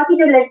किन्नौर की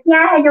जो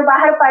लड़कियां हैं जो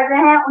बाहर पढ़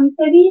रहे हैं,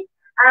 उनसे भी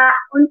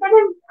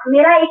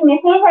मेरा एक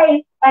मैसेज है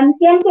इस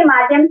एमसीएन के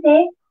माध्यम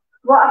से,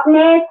 वो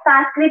अपने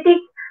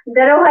सांस्कृतिक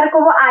धरोहर को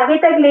वो आगे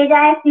तक ले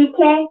जाएं,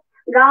 सीखें,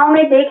 गांव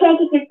में देखें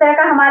कि किस तरह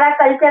का हमारा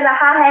कल्चर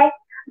रहा है,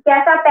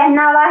 कैसा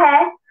पहनावा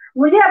है।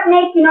 मुझे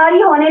अपने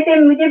किन्नौरी होने पे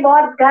मुझे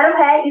बहुत गर्व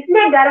है,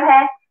 इसलिए गर्व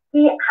है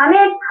कि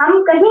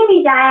हम कहीं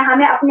भी जाएं,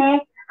 हमें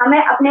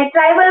अपने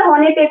ट्राइबल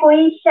होने पे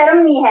कोई शर्म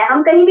नहीं है।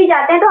 हम कहीं भी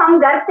जाते हैं तो हम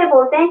गर्व से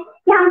बोलते हैं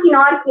कि हम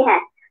किन्नौर के हैं।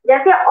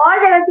 जैसे और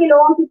जगह के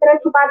लोगों की तरह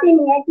छुपाते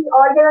नहीं है कि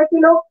और जगह के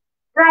लोग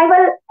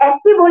ट्राइबल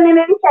एसटी बोलने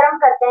में भी शर्म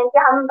करते हैं कि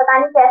हम पता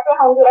नहीं कैसे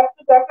होंगे,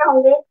 एसटी कैसे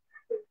होंगे,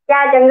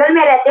 क्या जंगल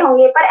में रहते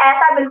होंगे। पर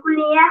ऐसा बिल्कुल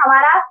नहीं है,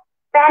 हमारा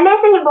पहले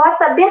से ही बहुत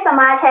सभ्य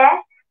समाज है।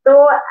 तो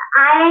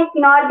आए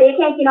किन्नौर,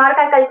 देखें किन्नौर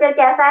का कल्चर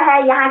कैसा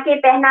है, यहाँ के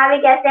पहनावे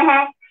कैसे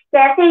हैं,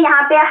 कैसे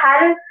यहाँ पे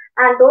हर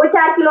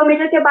 2-4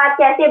 किलोमीटर के बाद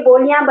कैसे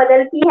बोलियां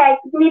बदलती है,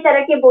 कितनी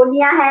तरह की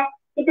बोलियां हैं,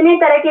 कितने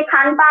तरह के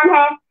खान पान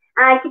है,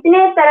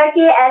 कितने तरह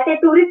के ऐसे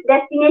टूरिस्ट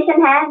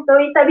डेस्टिनेशन है। तो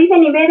ये सभी से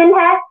निवेदन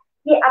है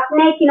कि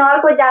अपने किन्नौर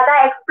को ज्यादा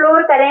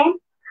एक्सप्लोर करें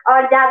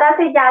और ज्यादा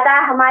से ज्यादा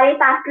हमारे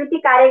सांस्कृतिक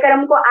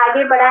कार्यक्रम को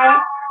आगे बढ़ाएं,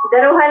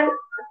 धरोहर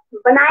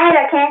बनाए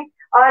रखें,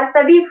 और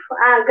सभी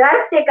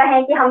गर्व से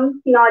कहें कि हम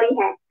किन्नौरी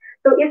हैं।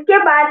 तो इसके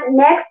बाद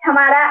नेक्स्ट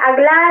हमारा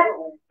अगला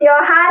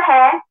त्योहार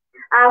है,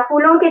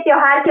 फूलों के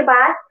त्योहार के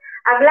बाद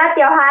अगला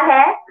त्योहार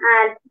है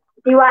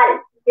दिवाली,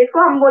 जिसको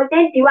हम बोलते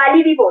हैं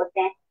दिवाली भी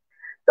बोलते हैं।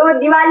 तो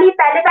दिवाली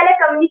पहले पहले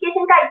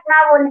कम्युनिकेशन का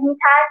इतना वो नहीं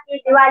था कि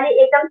दिवाली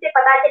एकदम से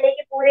पता चले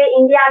कि पूरे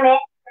इंडिया में,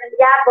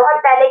 या बहुत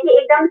पहले की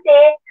एकदम से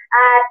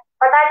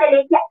पता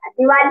चले कि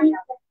दिवाली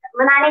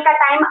मनाने का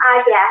टाइम आ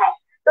गया है।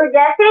 तो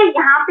जैसे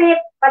यहाँ पे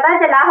पता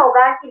चला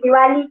होगा कि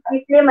दिवाली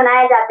किस लिए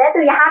मनाया जाता है,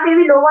 तो यहाँ पे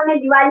भी लोगों ने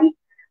दिवाली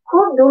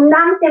खूब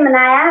धूमधाम से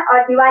मनाया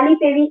और दिवाली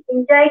पे भी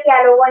एंजॉय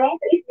किया लोगों ने।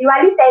 तो इस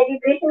दिवाली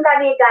सेलिब्रेशन का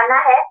भी एक गाना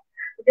है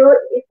जो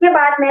इसके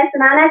बाद मैं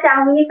सुनाना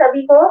चाहूंगी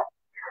सभी को।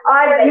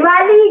 और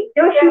दिवाली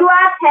जो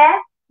शुरुआत है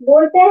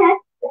बोलते हैं,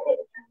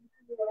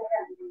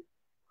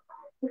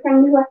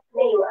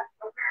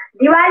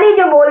 दिवाली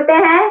जो बोलते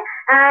हैं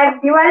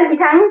दिवाल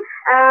गिठंग,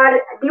 और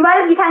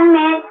दिवाल गिठंग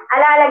में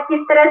अलग अलग किस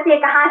तरह से,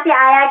 कहाँ से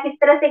आया, किस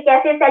तरह से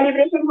कैसे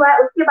सेलिब्रेशन हुआ,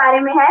 उसके बारे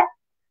में है।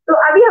 तो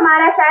अभी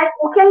हमारा शायद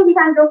उखंग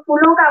गिठंग जो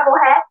फूलों का वो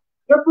है,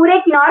 जो पूरे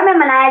किन्नौर में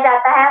मनाया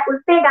जाता है, उस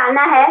पे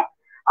गाना है।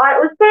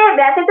 और उसपे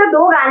वैसे तो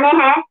 2 गाने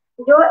हैं,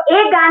 जो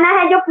एक गाना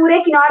है जो पूरे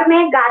किन्नौर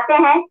में गाते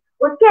हैं,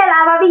 उसके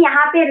अलावा भी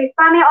यहाँ पे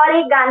रिश्ता में और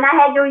एक गाना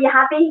है जो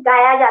यहाँ पे ही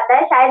गाया जाता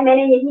है, शायद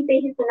मैंने यहीं पे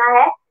ही सुना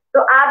है,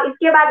 तो आप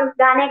इसके बाद उस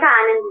गाने का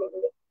आनंद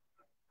लेंगे।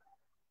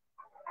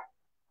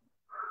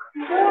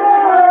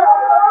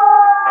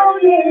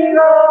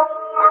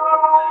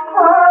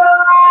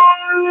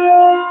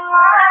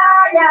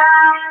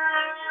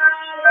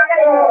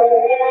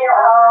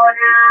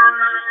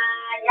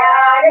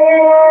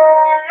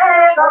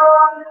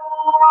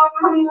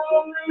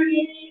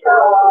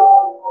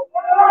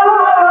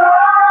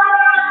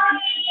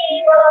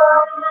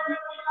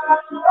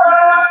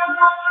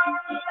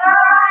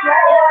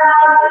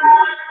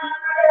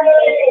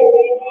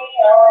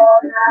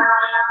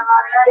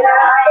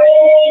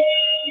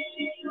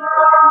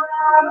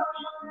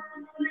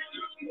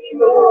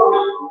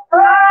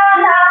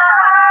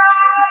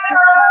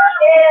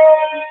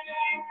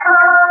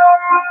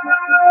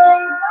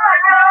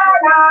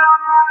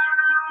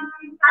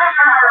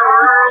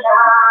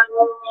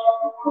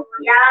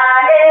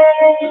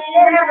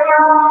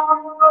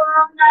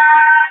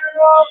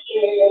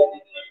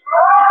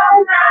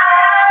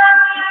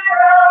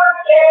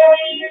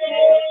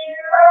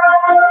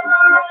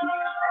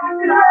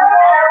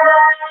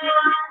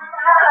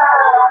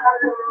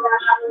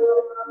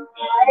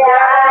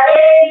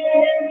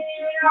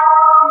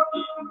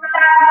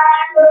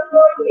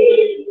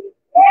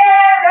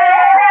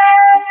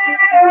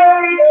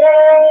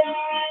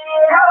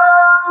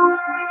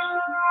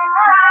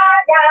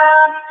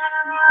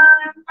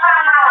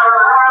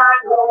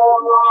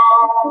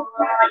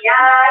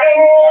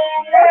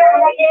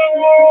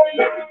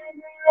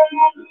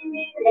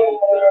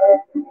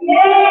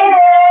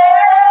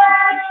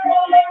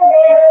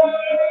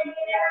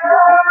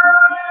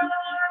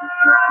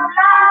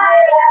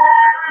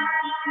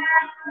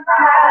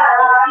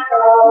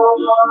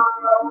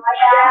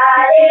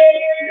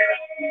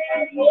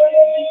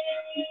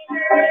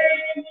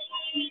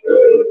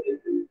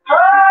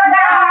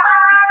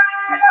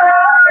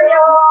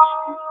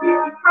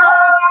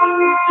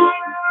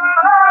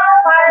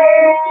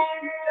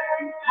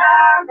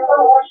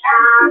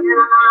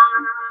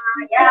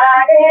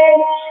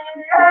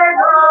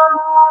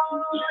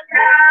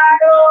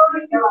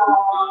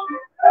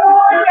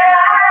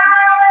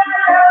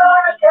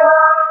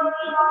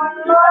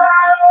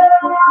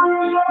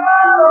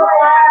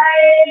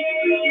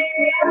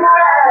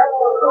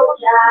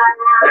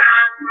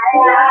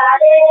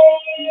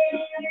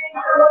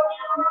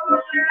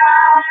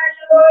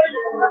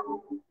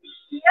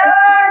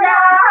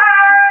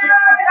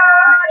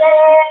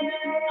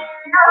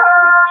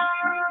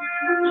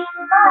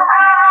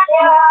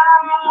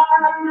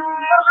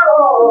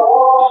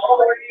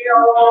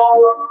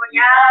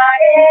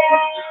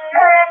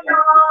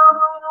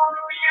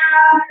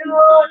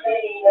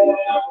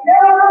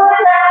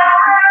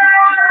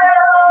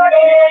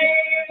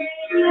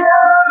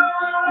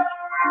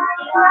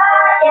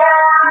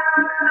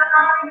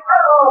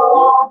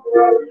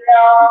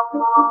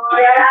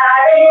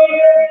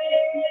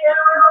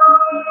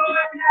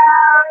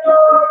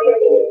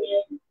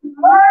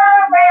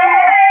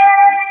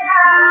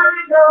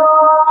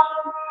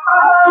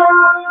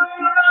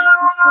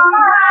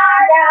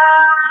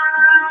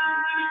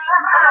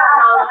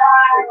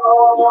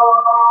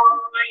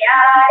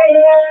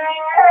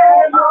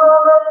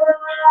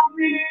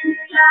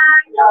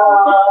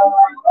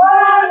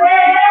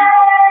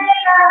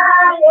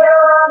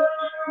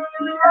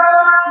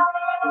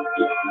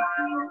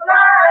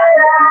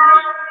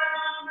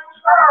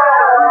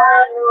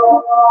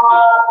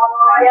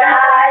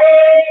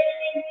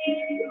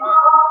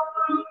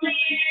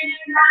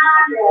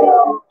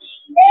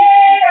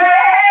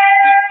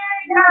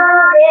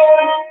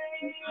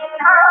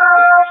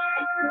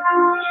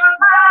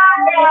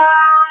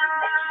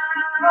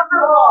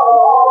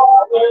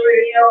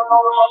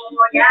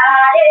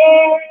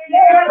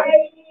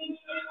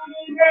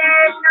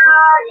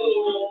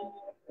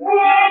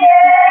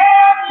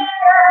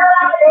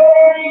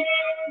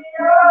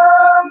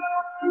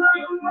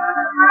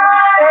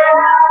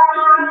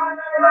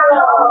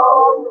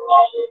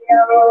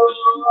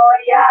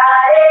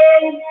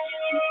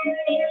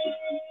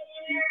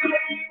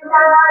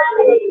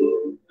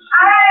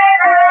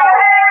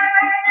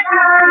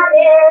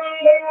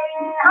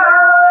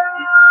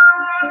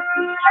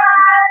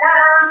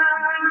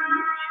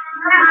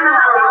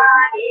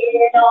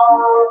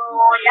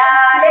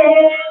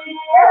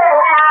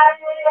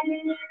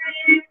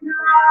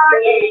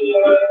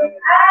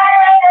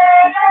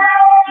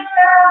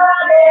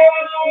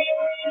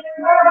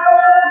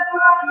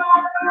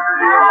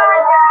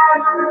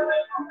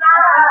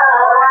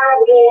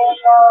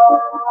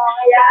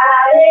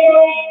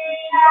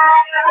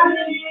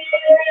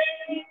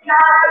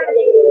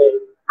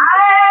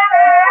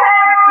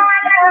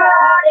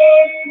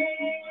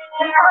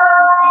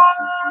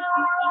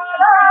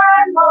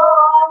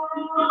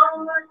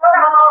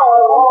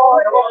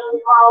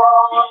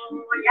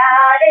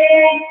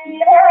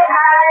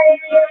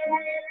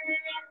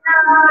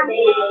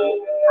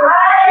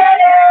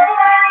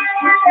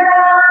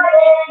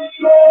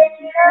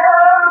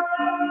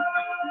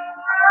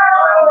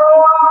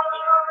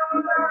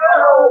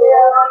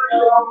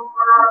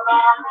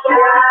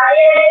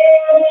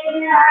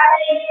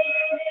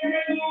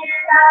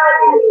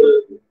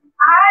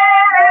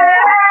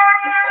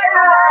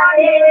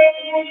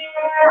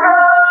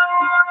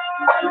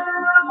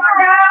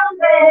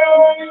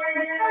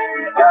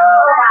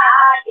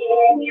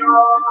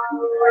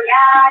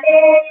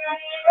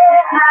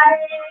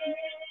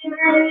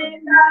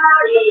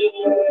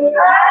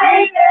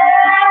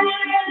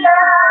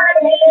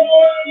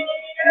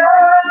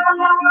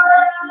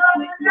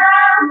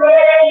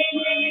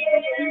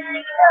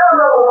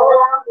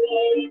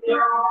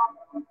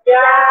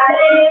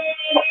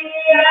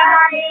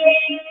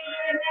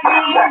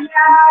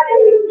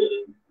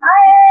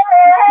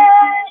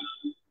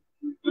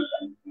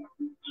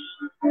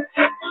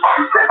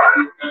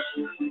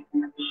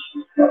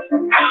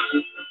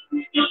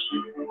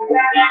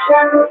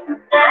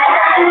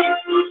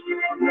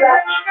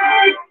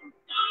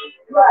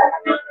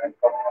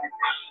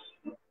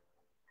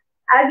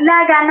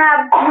 अगला गाना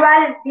अब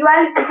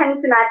दिवाली प्रसंग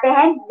सुनाते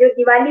हैं जो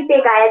दिवाली पे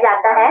गाया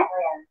जाता है।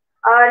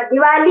 और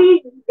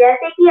दिवाली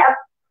जैसे कि अब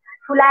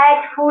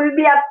फुलायट फूल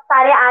भी अब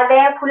सारे आ गए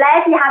हैं।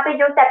 फुलायट यहाँ पे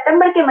जो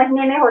सितंबर के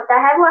महीने में होता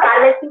है वो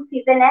हार्वेस्टिंग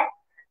सीजन है।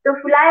 तो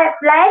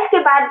फुलायट के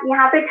बाद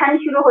यहाँ पे ठंड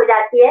शुरू हो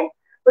जाती है।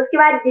 उसके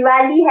बाद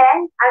दिवाली है,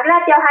 अगला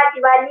त्योहार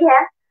दिवाली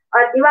है।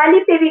 और दिवाली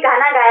पे भी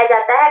गाना गाया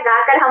जाता है,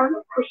 गाकर हम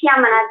खुशियां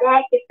मनाते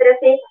हैं। किस तरह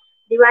से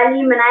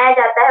दिवाली मनाया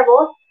जाता है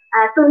वो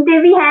सुनते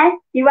भी हैं,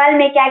 दिवाली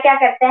में क्या क्या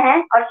करते हैं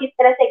और किस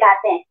तरह से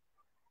गाते हैं।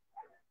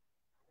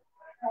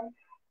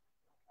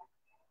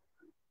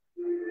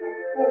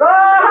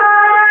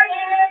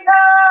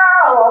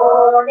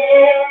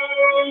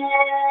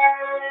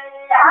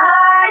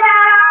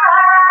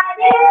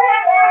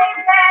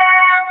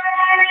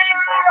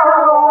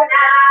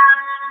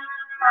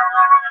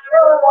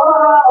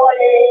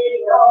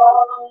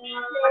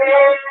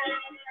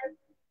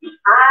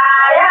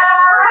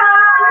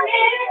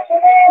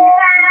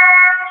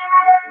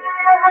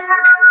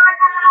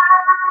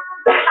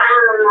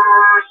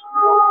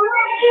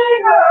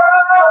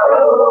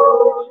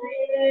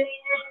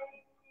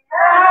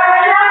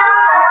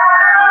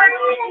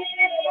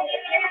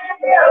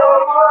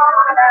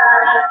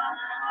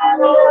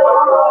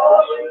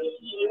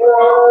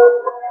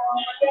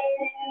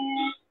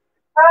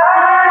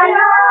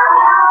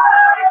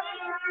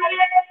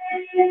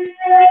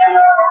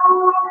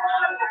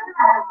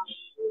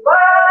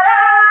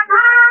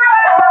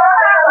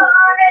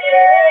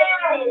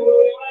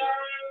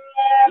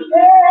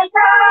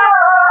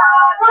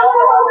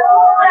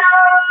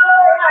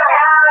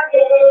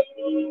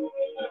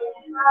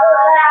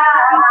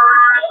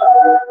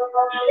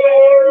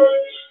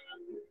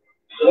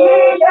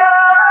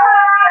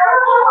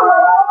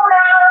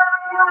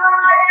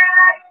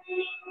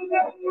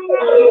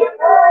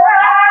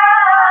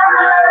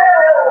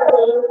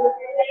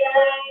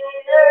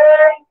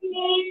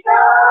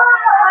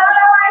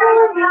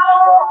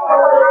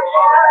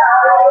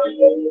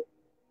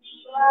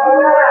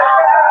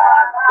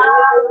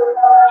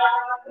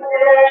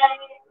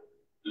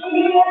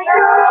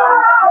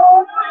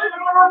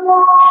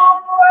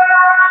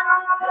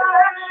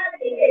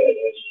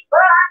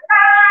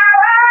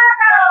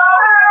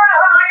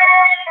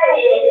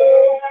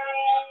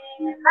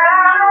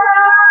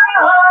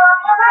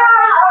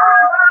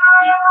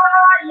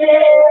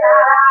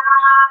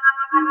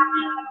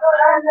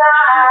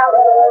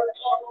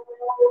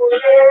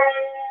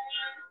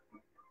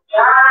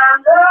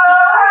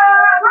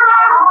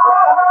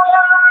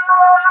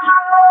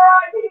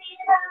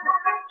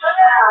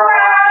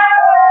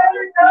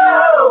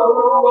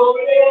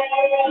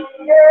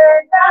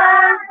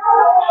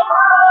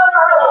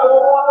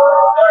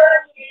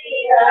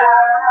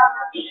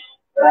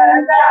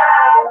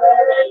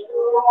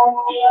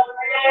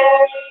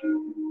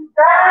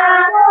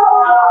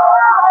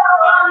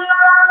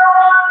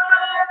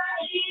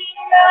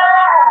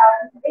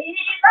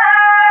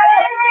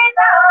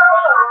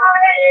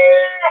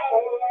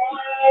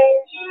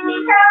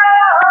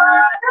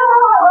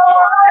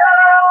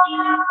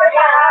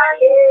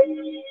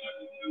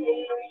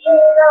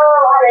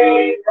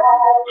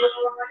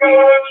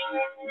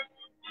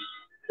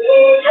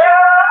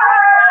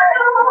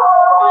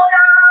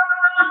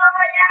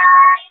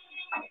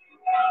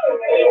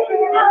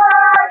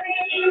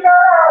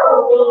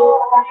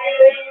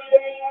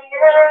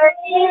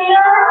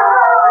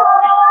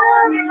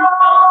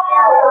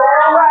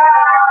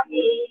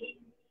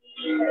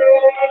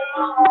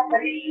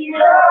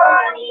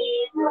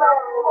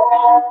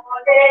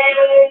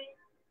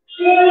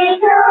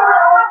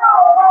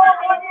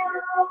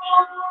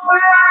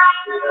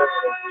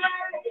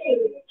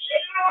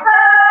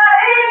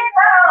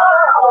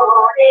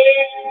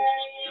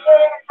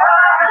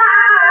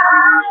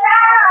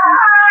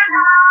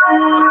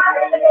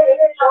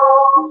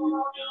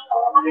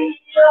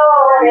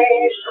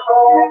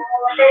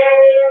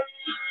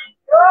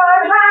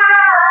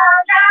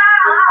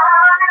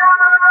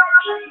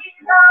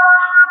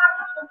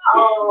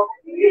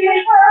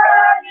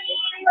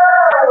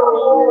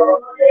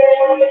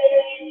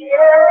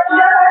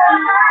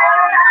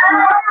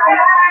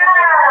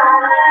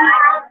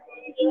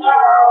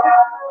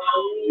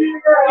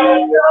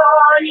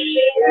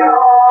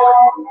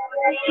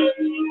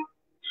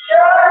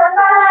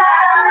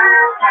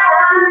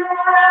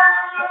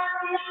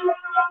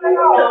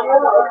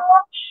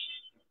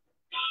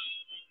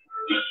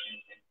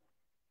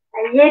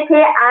 ये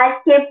थे आज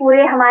के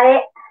पूरे हमारे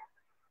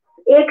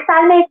एक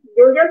साल में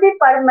जो भी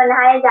पर्व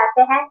मनाए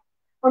जाते हैं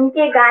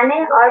उनके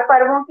गाने और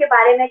पर्वों के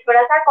बारे में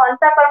थोड़ा सा, कौन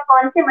सा पर्व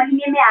कौन से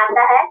महीने में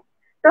आता है।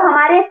 तो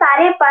हमारे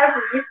सारे पर्व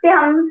जिससे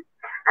हम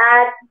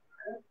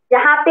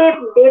जहाँ पे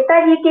देवता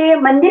जी के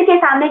मंदिर के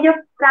सामने जो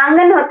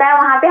प्रांगण होता है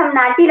वहां पे हम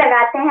नाटी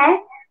लगाते हैं।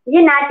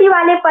 ये नाटी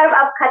वाले पर्व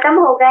अब खत्म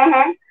हो गए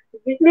हैं,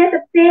 जिसमें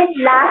सबसे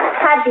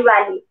लास्ट था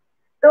दिवाली।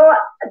 तो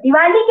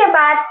दिवाली के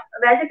बाद,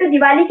 वैसे तो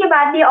दिवाली के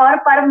बाद भी और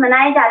पर्व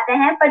मनाए जाते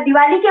हैं, पर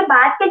दिवाली के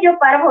बाद के जो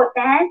पर्व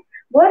होते हैं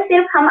वो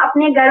सिर्फ हम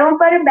अपने घरों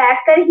पर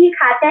बैठकर ही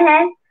खाते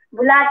हैं,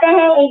 बुलाते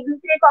हैं एक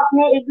दूसरे को,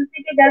 अपने एक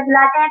दूसरे के घर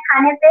बुलाते हैं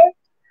खाने पे,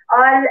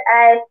 और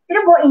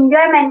सिर्फ वो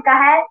इंजॉयमेंट का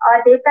है।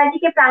 और देवता जी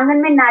के प्रांगण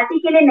में नाटी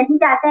के लिए नहीं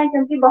जाते हैं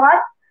क्योंकि बहुत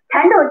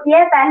ठंड होती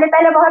है, पहले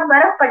पहले बहुत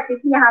बर्फ पड़ती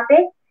थी यहाँ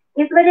पे,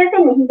 इस वजह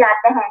से नहीं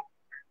जाते हैं।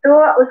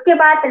 तो उसके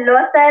बाद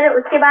लोसर,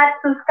 उसके बाद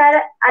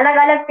सुस्कर, अलग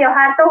अलग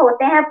त्योहार तो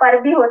होते हैं, पर्व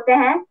भी होते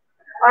हैं।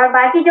 और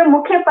बाकी जो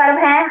मुख्य पर्व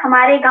हैं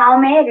हमारे गांव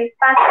में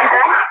रिस्पा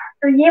त्योहार,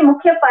 तो ये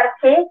मुख्य पर्व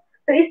थे।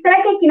 तो इस तरह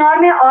के किन्नौर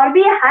में और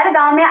भी हर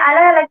गांव में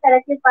अलग अलग तरह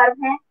के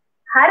पर्व हैं,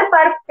 हर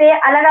पर्व पे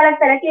अलग अलग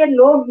तरह के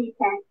लोकगीत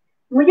हैं।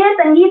 मुझे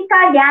संगीत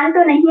का ज्ञान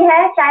तो नहीं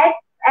है, शायद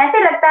ऐसे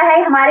लगता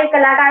है हमारे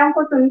कलाकारों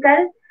को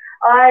सुनकर,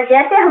 और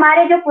जैसे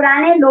हमारे जो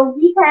पुराने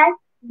लोकगीत हैं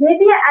ये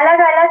भी अलग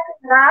अलग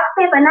राग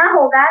पे बना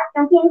होगा,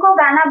 क्योंकि इनको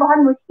गाना बहुत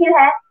मुश्किल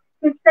है,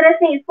 किस तरह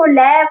से इसको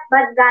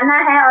लयबद्ध गाना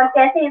है और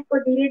कैसे इसको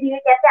धीरे धीरे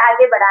कैसे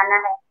आगे बढ़ाना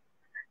है।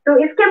 तो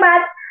इसके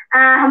बाद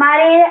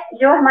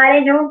हमारे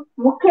जो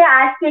मुख्य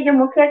आज के जो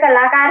मुख्य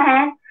कलाकार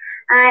हैं,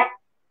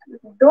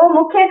 दो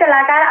मुख्य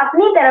कलाकार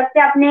अपनी तरफ से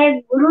अपने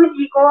गुरु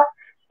जी को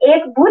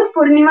एक बुध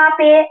पूर्णिमा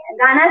पे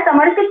गाना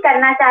समर्पित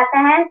करना चाहते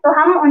हैं। तो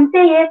हम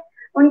उनसे ये,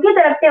 उनकी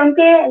तरफ से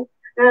उनके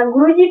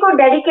गुरु जी को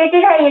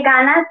डेडिकेटेड है ये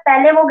गाना।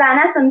 पहले वो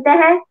गाना सुनते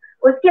हैं,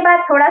 उसके बाद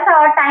थोड़ा सा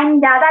और टाइम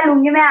ज्यादा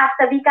लूंगी मैं आप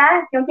सभी का,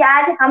 क्योंकि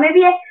आज हमें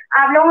भी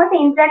आप लोगों से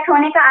इंटरेक्ट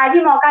होने का आज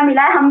ही मौका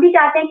मिला है। हम भी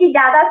चाहते हैं कि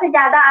ज्यादा से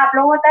ज्यादा आप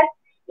लोगों तक,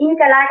 इन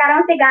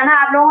कलाकारों से गाना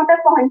आप लोगों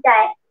तक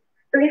पहुंचाए।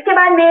 तो इसके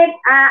बाद मैं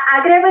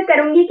आग्रह भी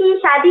करूंगी कि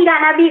शादी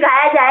गाना भी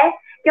गाया जाए,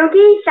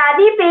 क्योंकि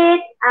शादी पे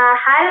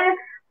हर,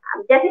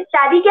 जैसे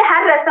शादी के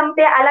हर रस्म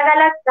पे अलग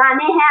अलग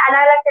गाने हैं, अलग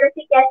अलग तरह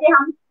से कैसे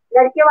हम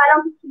लड़के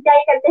वालों की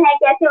खिंचाई करते हैं,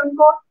 कैसे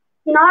उनको,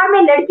 किन्नौर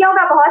में लड़कियों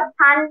का बहुत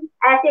स्थान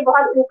ऐसे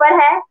बहुत ऊपर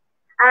है।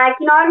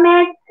 किन्नौर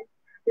में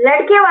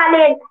लड़के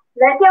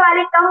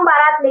वाले कम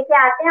बारात लेके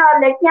आते हैं और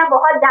लड़कियां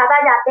बहुत ज्यादा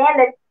जाते हैं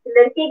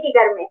लड़के के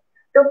घर में।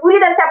 तो पूरी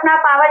तरह से अपना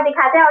पावर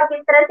दिखाते हैं, और किस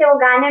तरह से वो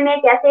गाने में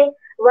कैसे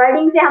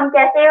वर्डिंग से हम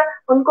कैसे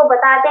उनको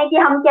बताते हैं कि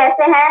हम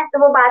कैसे हैं, तो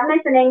वो बाद में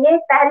सुनेंगे।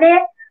 पहले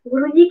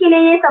गुरुजी के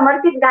लिए ये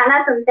समर्पित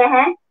गाना सुनते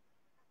हैं।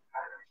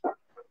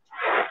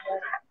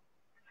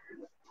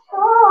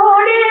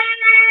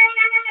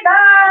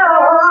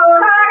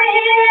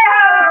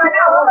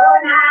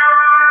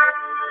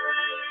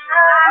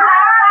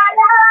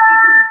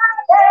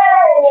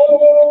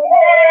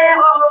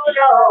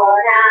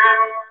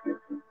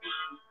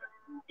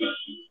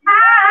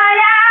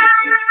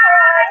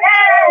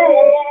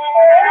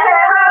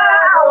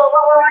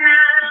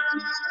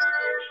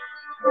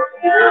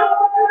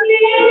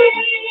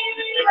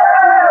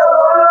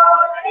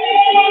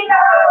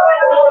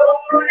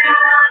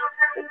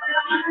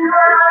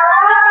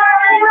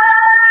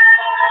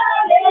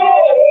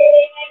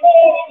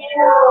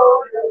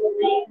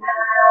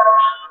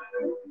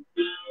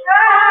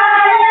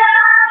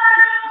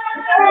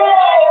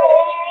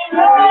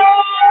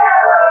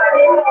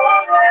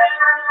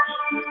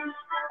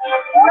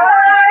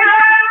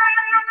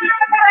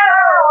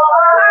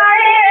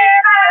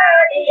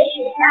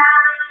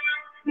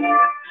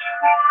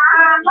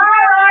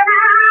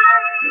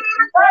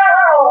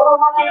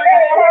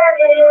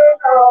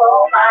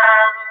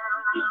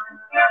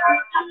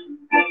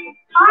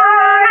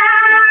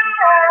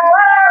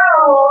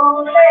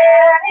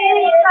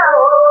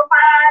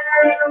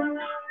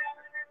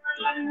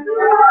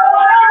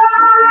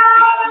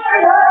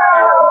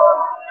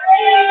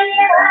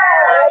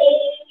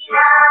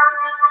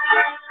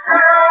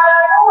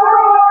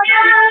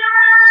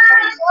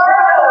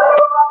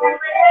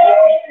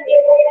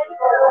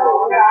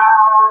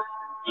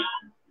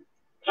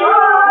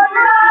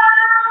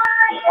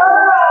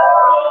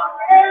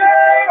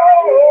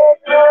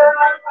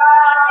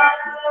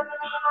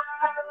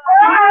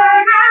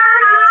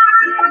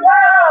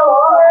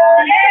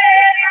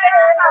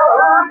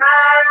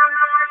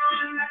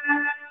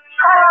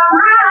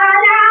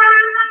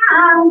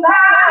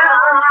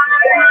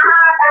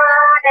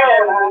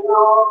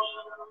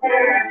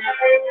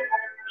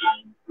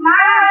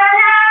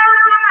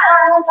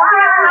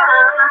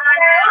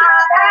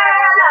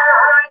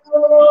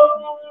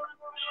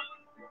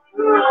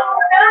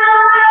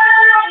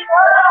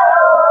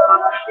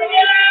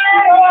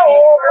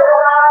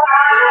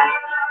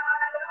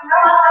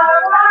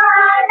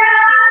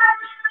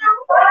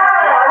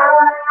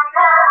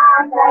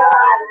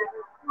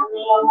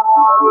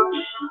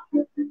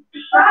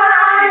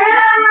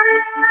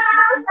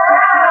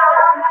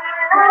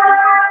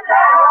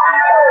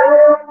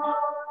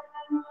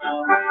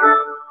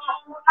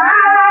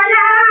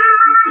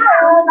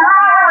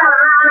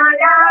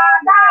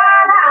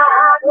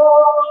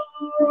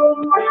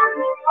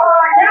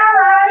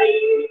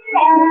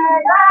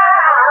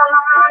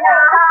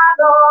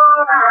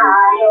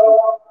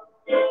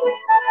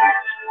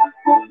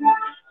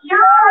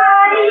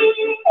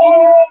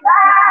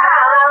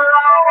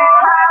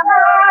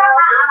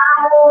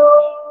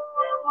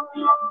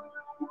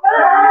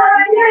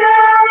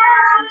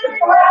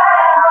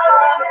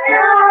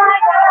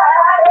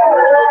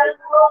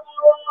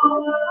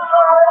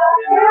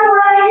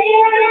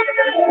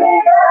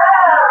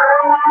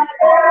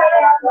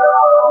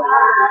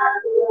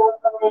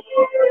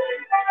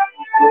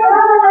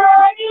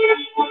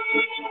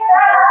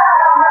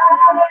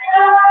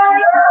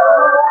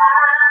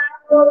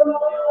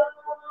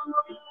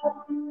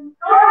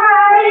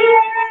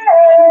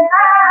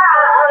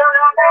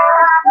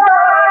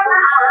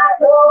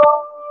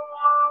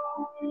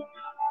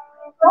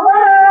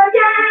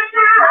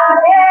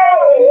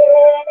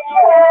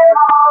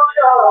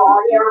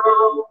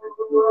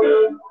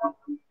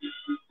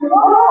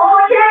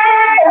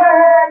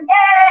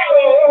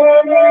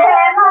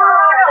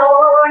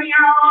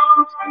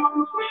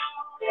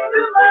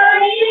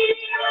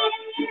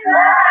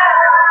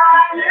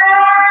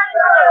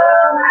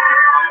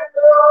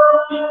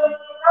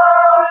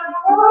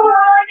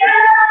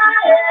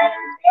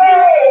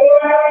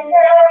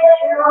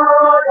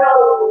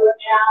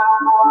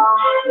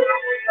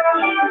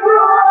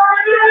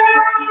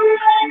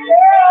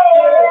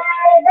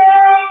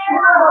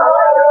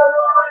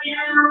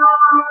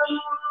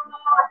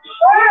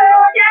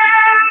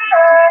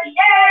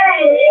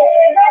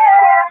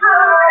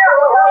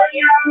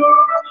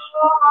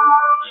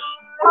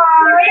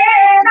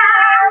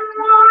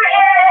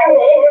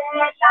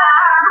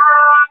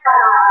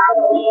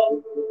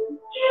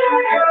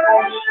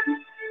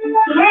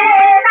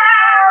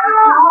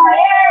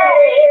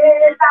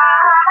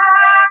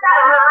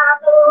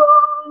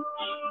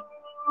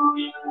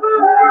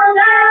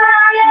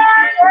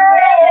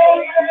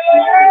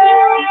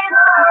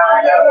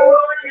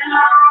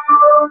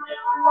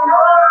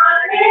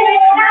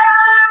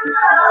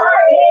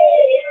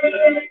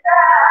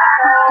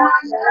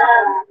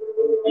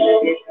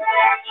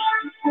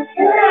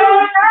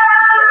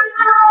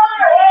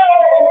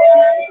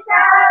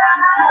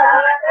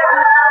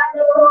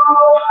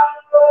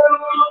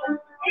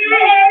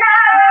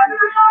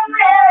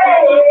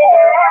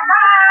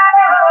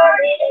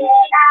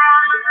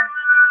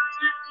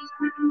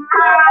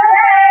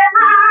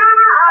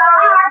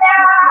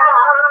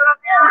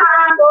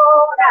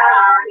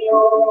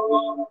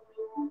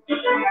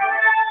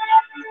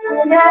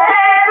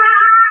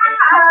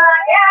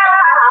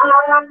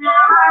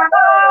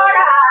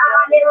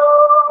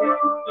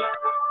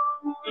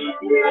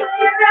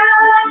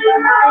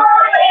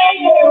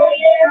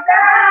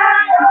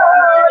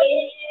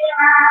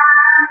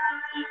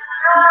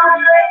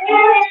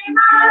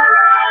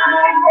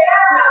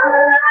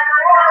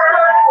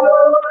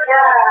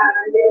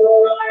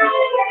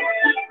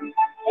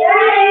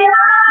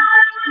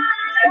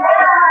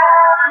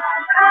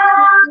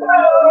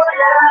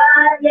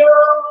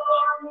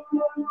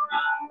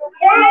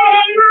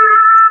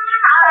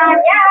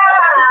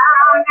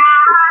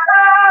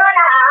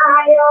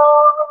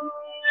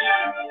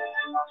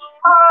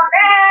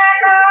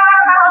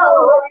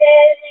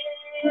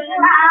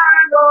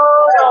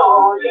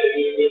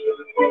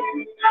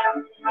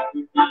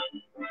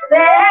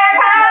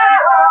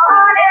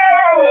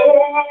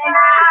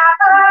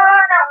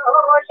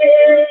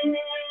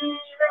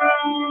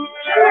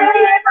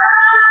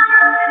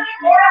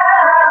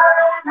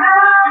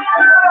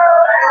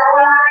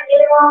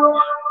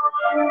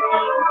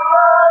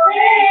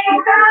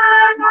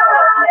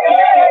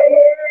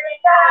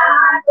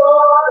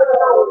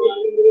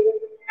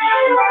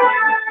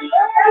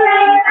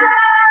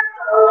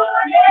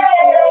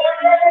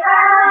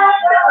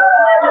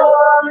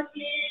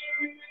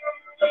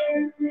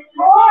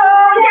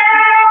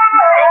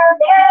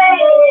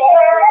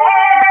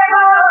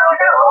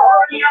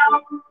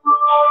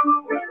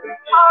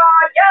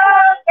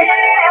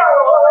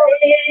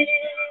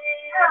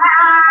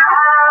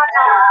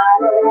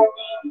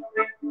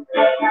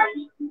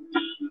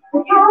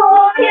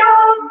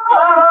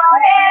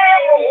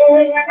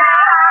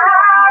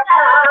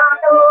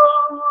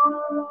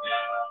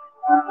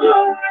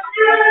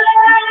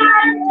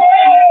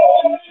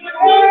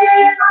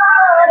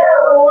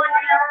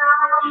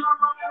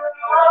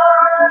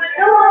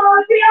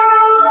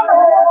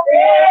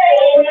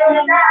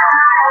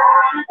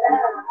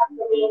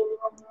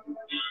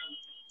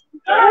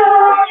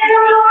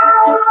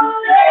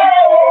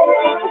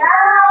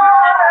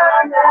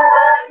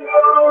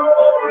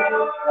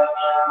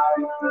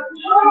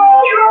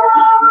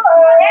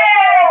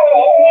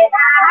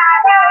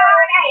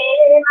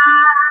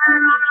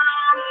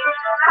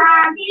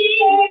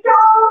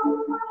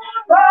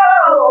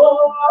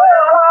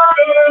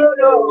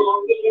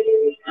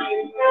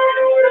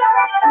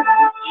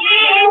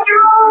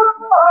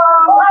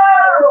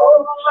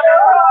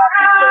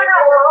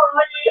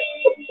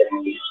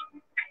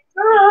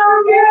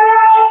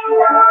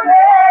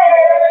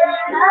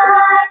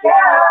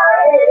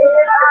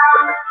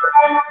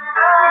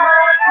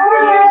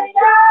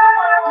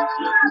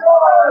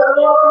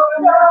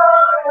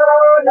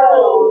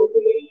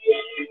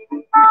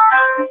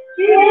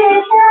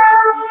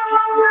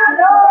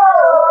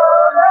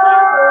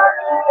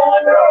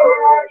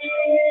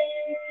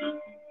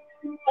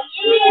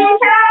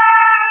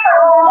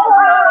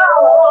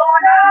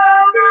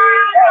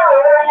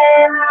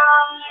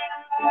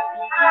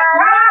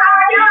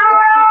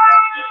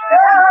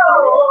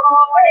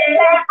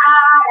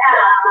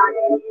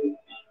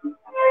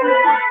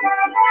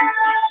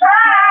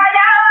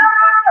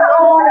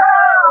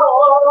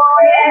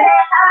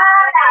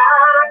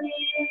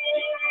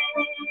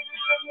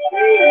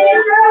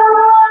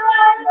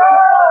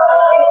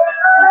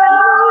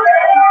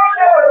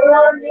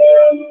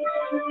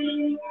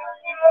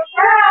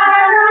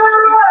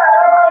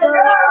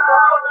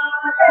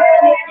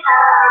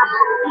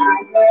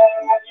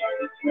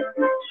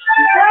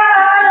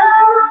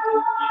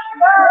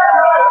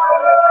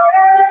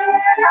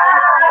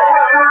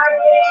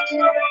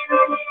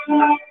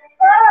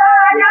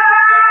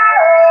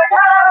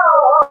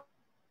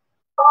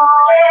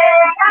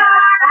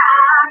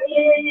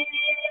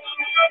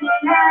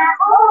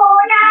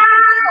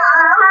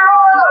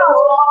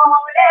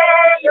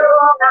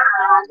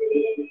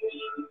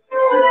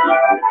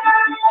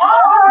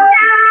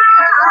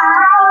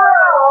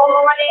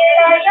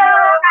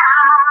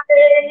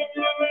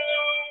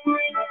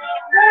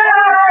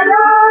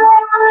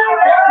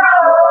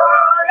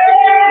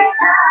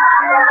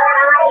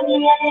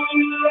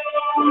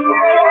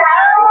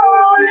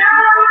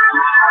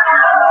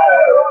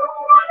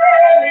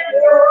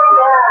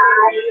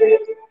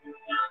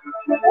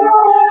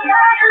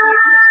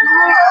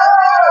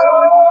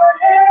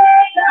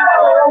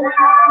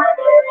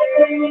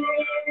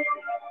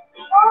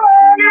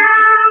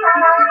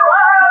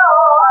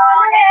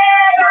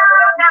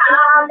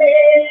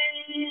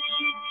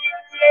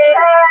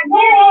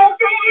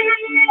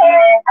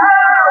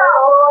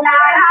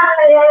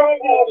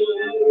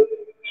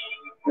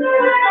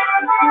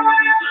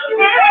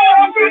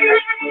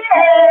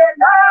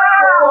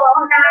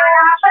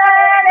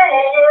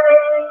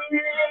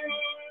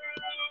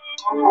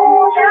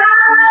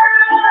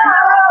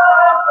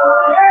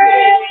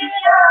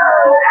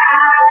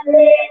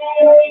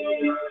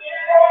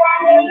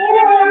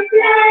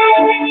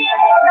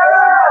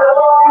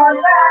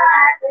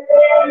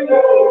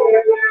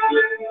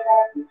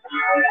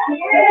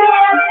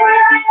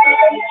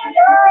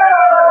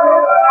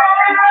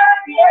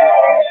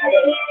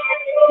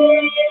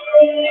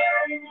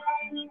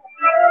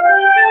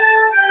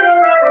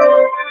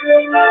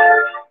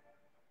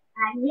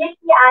 ये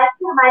कि आज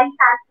की हमारी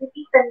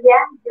सांस्कृतिक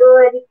संध्या जो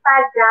रिक्पा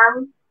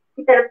ग्राम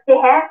की तरफ से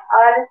है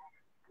और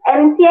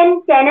एमसीएन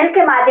चैनल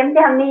के माध्यम से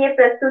हमने ये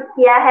प्रस्तुत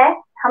किया है।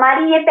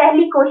 हमारी ये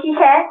पहली कोशिश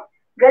है,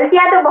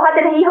 गलतियां तो बहुत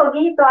रही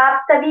होगी, तो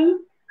आप सभी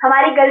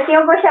हमारी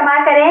गलतियों को क्षमा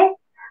करें।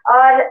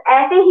 और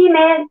ऐसे ही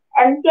मैं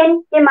एमसीएन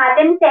के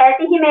माध्यम से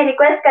ऐसे ही मैं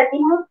रिक्वेस्ट करती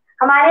हूँ,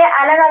 हमारे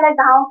अलग अलग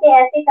गाँव के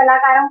ऐसे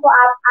कलाकारों को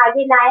आप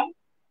आगे लाएं।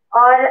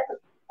 और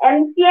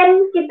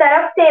एमसीएन की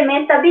तरफ से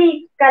मैं सभी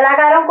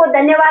कलाकारों को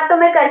धन्यवाद तो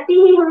मैं करती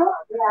ही हूँ,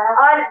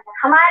 और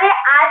हमारे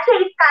आज के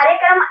इस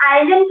कार्यक्रम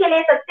आयोजन के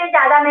लिए सबसे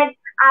ज्यादा मैं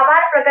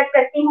आभार प्रकट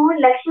करती हूँ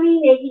लक्ष्मी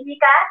नेगी जी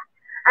का,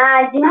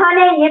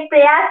 जिन्होंने ये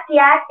प्रयास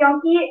किया,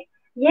 क्योंकि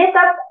ये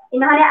सब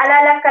इन्होंने अलग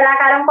अलग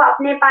कलाकारों को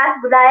अपने पास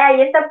बुलाया,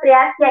 ये सब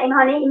प्रयास किया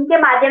इन्होंने, इनके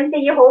माध्यम से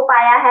ये हो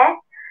पाया है।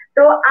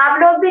 तो आप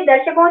लोग भी,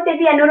 दर्शकों से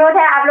भी अनुरोध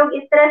है, आप लोग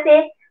इस तरह से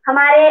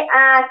हमारे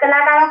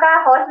कलाकारों का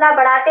हौसला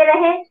बढ़ाते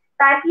रहें,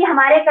 ताकि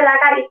हमारे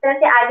कलाकार इस तरह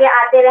से आगे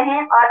आते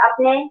रहें और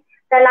अपने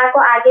कला को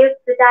आगे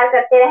प्रचार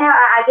करते रहें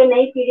और आगे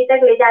नई पीढ़ी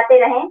तक ले जाते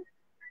रहें।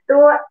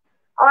 तो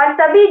और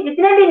सभी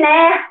जितने भी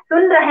नए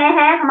सुन रहे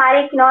हैं,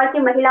 हमारे किन्नौर की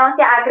महिलाओं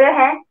से आग्रह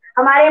है,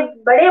 हमारे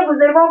बड़े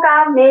बुजुर्गों का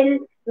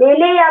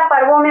मेले या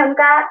पर्वों में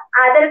उनका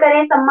आदर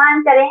करें,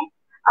 सम्मान करें।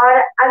 और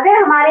अगर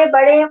हमारे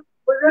बड़े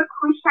बुजुर्ग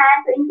खुश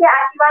हैं तो इनके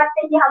आशीर्वाद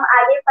से ही हम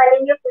आगे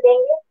फलेंगे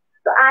फूलेंगे।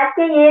 तो आज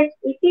के ये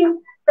इसी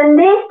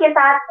संदेश के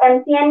साथ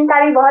एमसीएन का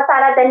भी बहुत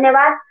सारा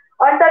धन्यवाद,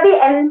 और सभी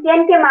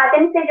एमसीएन के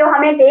माध्यम से जो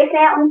हमें देख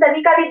रहे हैं उन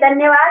सभी का भी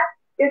धन्यवाद,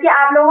 क्योंकि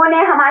आप लोगों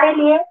ने हमारे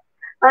लिए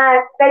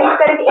करीब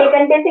करीब 1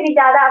 घंटे से भी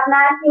ज्यादा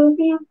अपना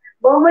कीमती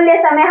बहुमूल्य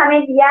समय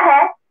हमें दिया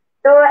है।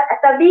 तो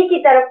सभी की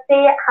तरफ से,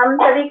 हम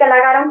सभी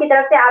कलाकारों की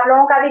तरफ से आप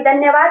लोगों का भी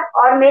धन्यवाद,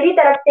 और मेरी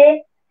तरफ से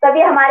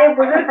सभी हमारे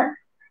बुजुर्ग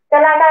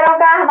कलाकारों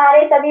का,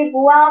 हमारे सभी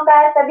बुआओं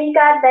का, सभी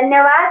का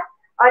धन्यवाद।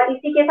 और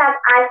इसी के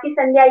साथ आज की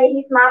संध्या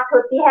यही समाप्त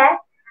होती है।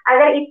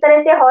 अगर इस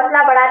तरह से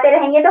हौसला बढ़ाते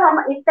रहेंगे तो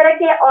हम इस तरह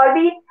के और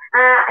भी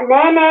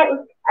नए नए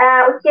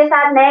उसके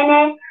साथ नए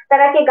नए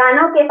तरह के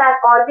गानों के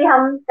साथ और भी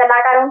हम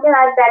कलाकारों के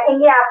साथ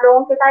बैठेंगे, आप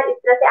लोगों के साथ इस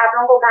तरह से आप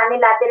लोगों को गाने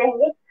लाते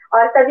रहेंगे।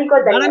 और सभी को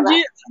धन्यवाद।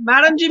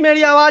 मैडम जी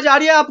मेरी आवाज आ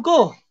रही है आपको?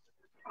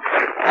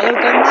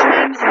 अगर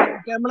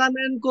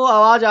कैमरामैन को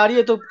आवाज आ रही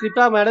है तो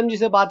कृपया मैडम जी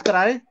से बात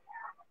कराएं।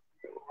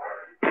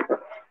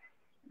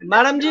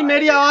 मैडम जी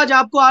मेरी आवाज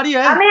आपको आ रही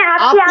है? हमें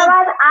आपकी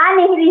आवाज आ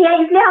नहीं रही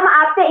है, इसलिए हम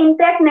आपसे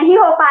इंटरेक्ट नहीं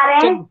हो पा रहे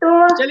हैं।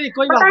 तो चलिए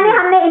कोई पता बात नहीं,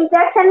 हमने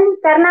इंटरेक्शन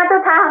करना तो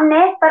था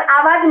हमने, पर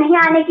आवाज नहीं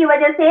आने की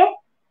वजह से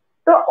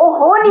तो वो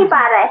हो नहीं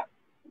पा रहा है।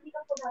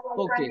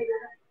 ओके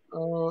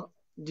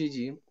जी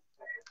जी।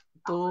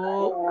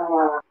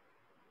 तो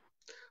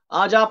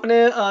आज आपने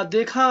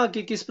देखा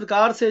कि किस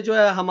प्रकार से जो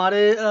है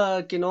हमारे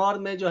किन्नौर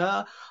में जो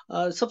है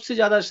सबसे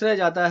ज़्यादा श्रेय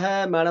जाता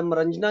है मैडम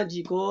रंजना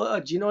जी को,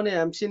 जिन्होंने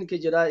एमसीएन के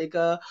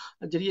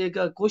जरिए एक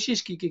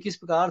कोशिश की कि किस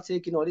प्रकार से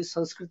किन्नौरी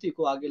संस्कृति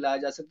को आगे लाया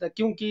जा सकता है,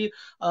 क्योंकि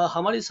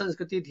हमारी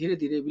संस्कृति धीरे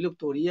धीरे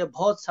विलुप्त हो रही है।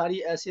 बहुत सारी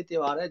ऐसे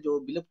त्यौहार है जो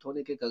विलुप्त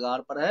होने के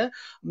कगार पर है।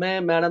 मैं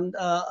मैडम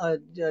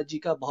जी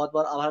का बहुत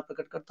बहुत आभार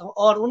प्रकट करता हूँ,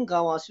 और उन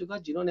गाँववासियों का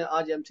जिन्होंने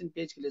आज एमसीएन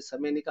पेज के लिए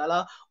समय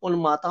निकाला, उन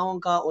माताओं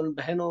का, उन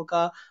बहनों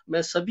का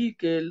मैं सभी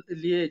के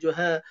लिए जो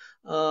है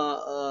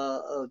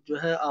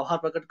आभार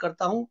प्रकट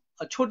करता हूँ।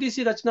 छोटी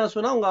सी रचना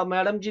सुनाऊंगा।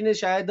 मैडम जी ने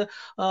शायद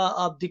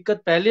आप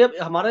दिक्कत, पहले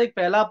हमारा एक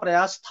पहला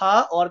प्रयास था,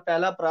 और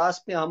पहला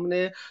प्रयास में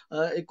हमने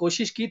एक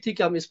कोशिश की थी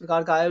कि हम इस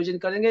प्रकार का आयोजन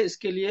करेंगे।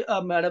 इसके लिए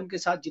मैडम के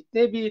साथ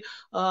जितने भी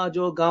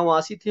जो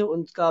गांववासी थे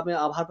उनका मैं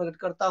आभार प्रकट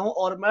करता हूं,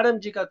 और मैडम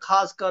जी का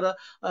खास कर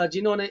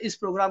जिन्होंने इस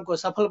प्रोग्राम को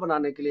सफल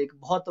बनाने के लिए एक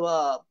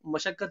बहुत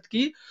मशक्कत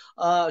की।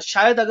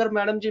 शायद अगर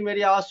मैडम जी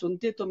मेरी आवाज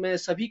सुनते तो मैं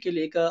सभी के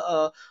लिए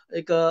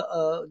एक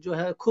जो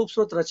है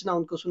खूबसूरत रचना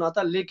उनको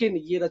सुनाता, लेकिन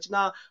ये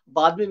रचना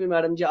बाद में भी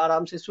मैडम जी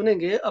आराम से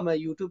सुनेंगे। मैं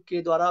यूट्यूब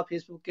के द्वारा,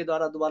 फेसबुक के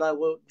द्वारा दोबारा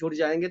वो जुड़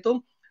जाएंगे।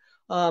 तो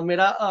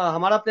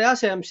हमारा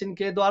प्रयास है एमसीएन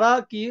के द्वारा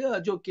कि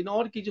जो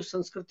किन्नौर की जो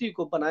संस्कृति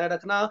को बनाए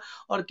रखना,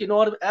 और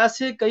किन्नौर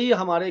ऐसे कई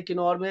हमारे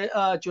किन्नौर में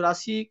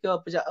 84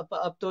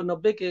 अब तो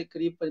 90 के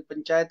करीब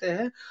पंचायतें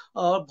हैं,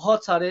 और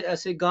बहुत सारे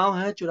ऐसे गांव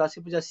हैं,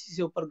 84-85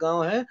 से ऊपर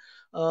गांव हैं।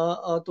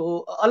 तो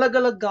अलग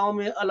अलग गांव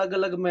में अलग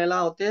अलग मेला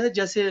होते हैं।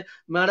 जैसे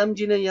मैडम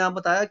जी ने यहाँ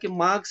बताया कि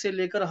माघ से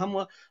लेकर हम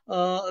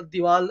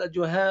दिवाल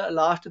जो है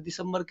लास्ट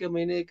दिसंबर के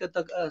महीने के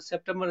तक,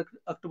 सितंबर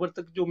अक्टूबर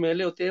तक जो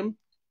मेले होते हैं।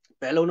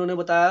 पहले उन्होंने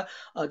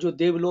बताया जो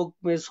देवलोक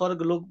में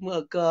स्वर्ग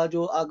लोक का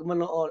जो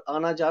आगमन और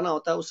आना जाना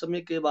होता है उस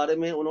समय के बारे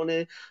में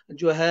उन्होंने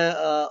जो है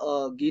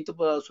गीत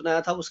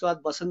सुनाया था। उसके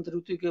बाद बसंत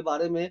ऋतु के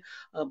बारे में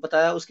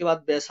बताया। उसके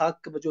बाद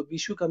बैसाख जो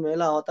विशु का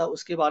मेला होता है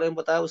उसके बारे में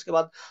बताया। उसके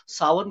बाद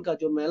सावन का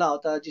जो मेला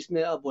होता है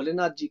जिसमें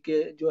भोलेनाथ जी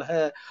के जो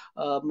है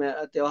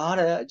त्योहार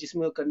है,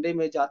 जिसमें कंडे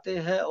में जाते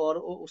हैं, और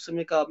उस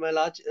समय का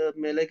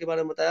मेले के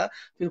बारे में बताया।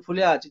 फिर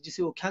फुलियाज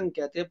जिसे उख्यांग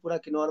कहते हैं, पूरा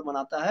किन्नौर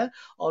मनाता है,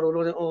 और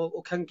उन्होंने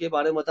उखंग के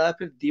बारे में बताया।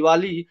 फिर दिवाली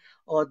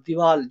और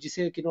दीवाल,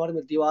 जिसे किन्नौर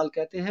में दीवाल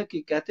कहते हैं,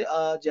 कि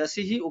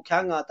जैसे ही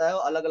उख्यांग आता है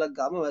अलग अलग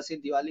गाँव में, वैसे ही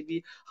दिवाली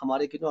भी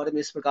हमारे किन्नौर में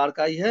इस प्रकार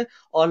का ही है।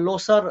 और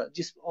लोसर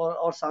जिस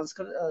और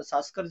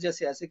सांस्कर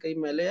जैसे ऐसे कई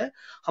मेले हैं।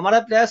 हमारा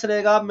प्रयास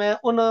रहेगा, मैं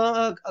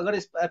अगर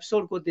इस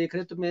एपिसोड को देख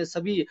रहे तो मैं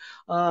सभी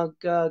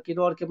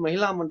किन्नौर के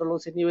महिला मंडलों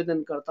से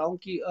निवेदन करता हूँ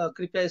कि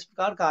कृपया इस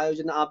प्रकार का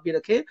आयोजन आप भी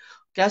रखें।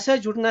 कैसे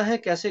जुड़ना है,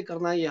 कैसे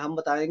करना है, ये हम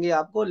बताएंगे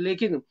आपको,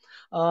 लेकिन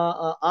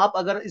आप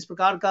अगर इस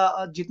प्रकार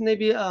का जितने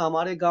भी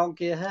हमारे गांव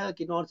के हैं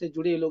किन्नौर से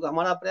जुड़े लोग,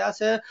 हमारा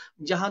प्रयास है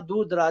जहां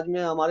दूर दराज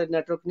में हमारे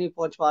नेटवर्क नहीं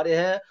पहुंच पा रहे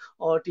हैं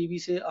और टीवी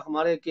से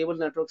हमारे केबल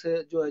नेटवर्क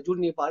से जो है जुड़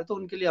नहीं पा रहे, तो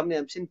उनके लिए हमने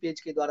एमसिन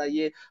पेज के द्वारा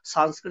ये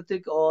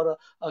सांस्कृतिक और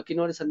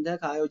किन्नौरी संध्या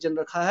का आयोजन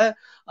रखा है।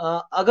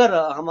 अगर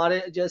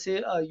हमारे जैसे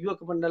युवक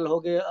मंडल हो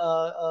गए,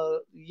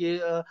 ये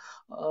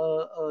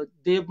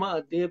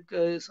देव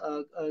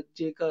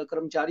के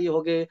कर्मचारी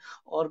हो गए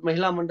और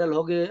महिला मंडल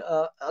हो गए,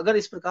 अगर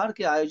इस प्रकार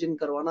के आयोजन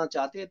करवाना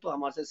चाहते हैं तो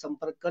हमारे से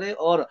संपर्क करें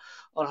और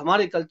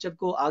हमारे कल्चर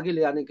को आगे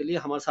ले आने के लिए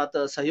हमारे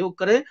साथ सहयोग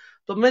करें।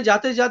 तो मैं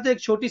जाते जाते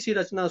एक छोटी सी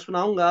रचना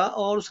सुनाऊंगा,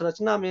 और उस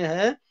रचना में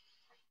है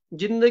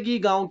जिंदगी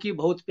गांव की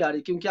बहुत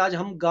प्यारी, क्योंकि आज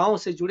हम गांव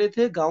से जुड़े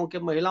थे, गांव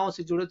के महिलाओं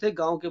से जुड़े थे,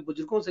 गांव के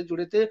बुजुर्गों से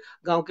जुड़े थे,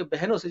 गांव के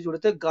बहनों से जुड़े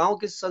थे, गांव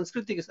की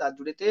संस्कृति के साथ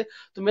जुड़े थे।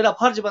 तो मेरा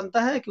फर्ज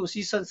बनता है कि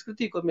उसी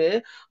संस्कृति को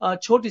मैं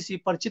छोटी सी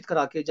परिचित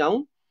करा के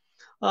जाऊं।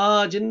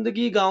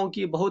 जिंदगी गांव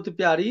की बहुत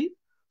प्यारी,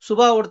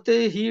 सुबह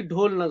उठते ही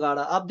ढोल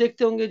नगाड़ा। आप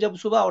देखते होंगे जब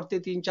सुबह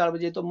उठते 3-4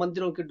 बजे तो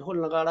मंदिरों के ढोल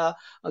नगाड़ा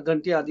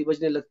घंटियां आदि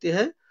बजने लगते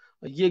हैं।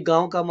 ये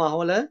गांव का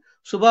माहौल है।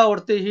 सुबह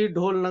उठते ही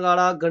ढोल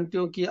नगाड़ा,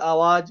 घंटियों की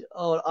आवाज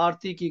और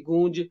आरती की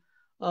गूंज।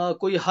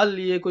 कोई हल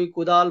लिए, कोई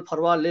कुदाल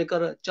फरवा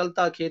लेकर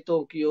चलता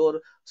खेतों की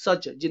ओर।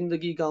 सच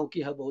जिंदगी गांव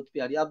की है बहुत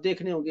प्यारी। आप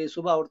देखने होंगे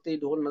सुबह उठते ही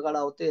ढोल नगाड़ा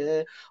होते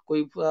हैं,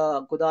 कोई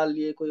कुदाल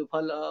लिए, कोई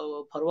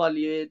फरवा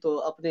लिए तो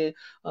अपने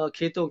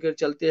खेतों के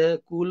चलते हैं।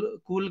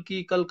 कूल कूल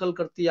की कल कल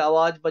करती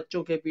आवाज,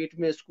 बच्चों के पीठ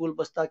में स्कूल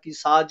बस्ता की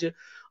साज,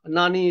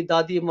 नानी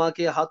दादी माँ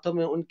के हाथों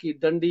में उनकी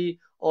डंडी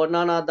और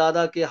नाना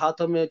दादा के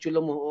हाथों में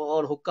चुलम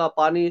और हुक्का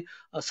पानी।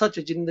 सच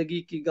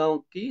जिंदगी की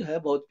गांव की है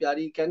बहुत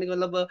प्यारी। कहने का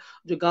मतलब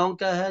जो गांव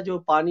का है, जो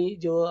पानी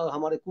जो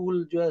हमारे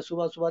कूल जो है,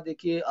 सुबह सुबह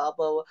देखिए आप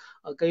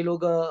कई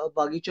लोग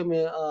बागीचों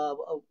में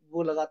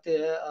वो लगाते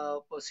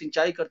हैं,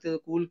 सिंचाई करते हैं,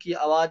 कूल की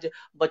आवाज,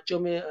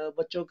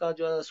 बच्चों का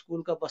जो है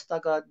स्कूल का बस्ता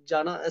का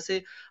जाना,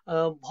 ऐसे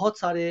बहुत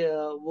सारे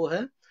वो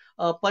है।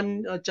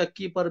 पन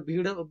चक्की पर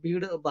भीड़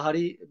भीड़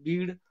भारी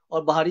भीड़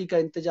और भारी का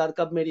इंतजार,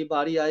 कब मेरी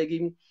बारी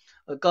आएगी,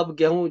 कब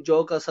गेहूं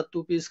जौ का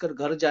सत्तू पीस कर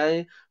घर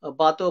जाएं।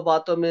 बातों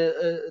बातों में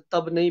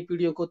तब नई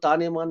पीढ़ियों को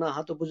ताने मारना।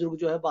 हाँ, तो बुजुर्ग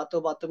जो है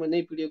बातों बातों में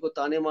नई पीढ़ियों को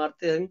ताने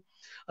मारते हैं।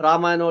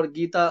 रामायण और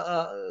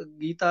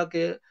गीता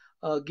के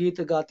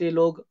गीत गाते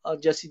लोग,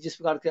 जैसी जिस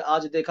प्रकार के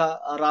आज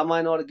देखा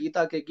रामायण और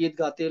गीता के गीत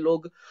गाते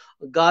लोग।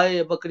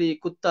 गाय बकरी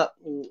कुत्ता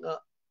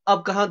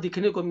अब कहाँ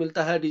दिखने को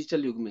मिलता है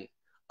डिजिटल युग में।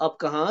 अब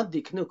कहाँ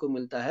दिखने को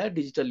मिलता है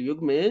डिजिटल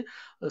युग में।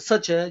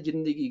 सच है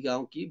जिंदगी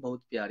गांव की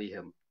बहुत प्यारी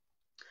है।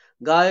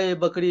 गाय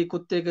बकरी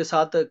कुत्ते के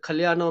साथ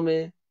खलियानों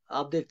में,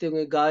 आप देखते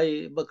होंगे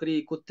गाय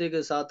बकरी कुत्ते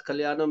के साथ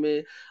खलियानों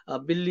में।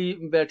 बिल्ली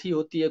बैठी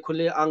होती है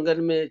खुले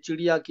आंगन में,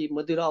 चिड़िया की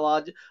मधुर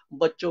आवाज,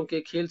 बच्चों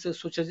के खेल से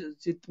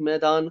सुसज्जित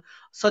मैदान।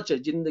 सच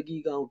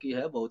जिंदगी गांव की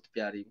है बहुत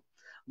प्यारी।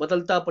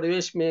 बदलता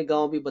परिवेश में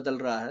गांव भी बदल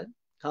रहा है।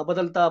 हाँ,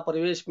 बदलता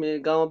परिवेश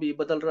में गांव भी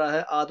बदल रहा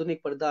है,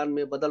 आधुनिक परिधान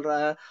में बदल रहा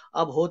है।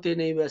 अब होते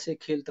नहीं वैसे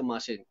खेल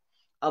तमाशे,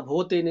 अब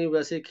होते नहीं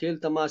वैसे खेल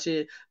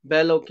तमाशे,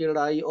 बैलों की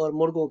लड़ाई और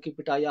मुर्गों की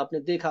पिटाई।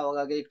 आपने देखा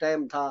होगा कि एक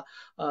टाइम था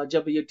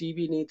जब ये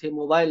टीवी नहीं थे,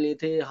 मोबाइल नहीं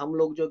थे, हम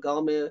लोग जो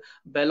गांव में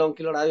बैलों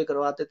की लड़ाई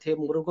करवाते थे,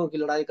 मुर्गों की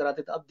लड़ाई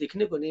कराते थे, अब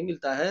देखने को नहीं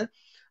मिलता है।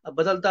 अब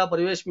बदलता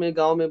परिवेश में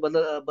गांव में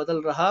बदल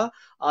बदल रहा,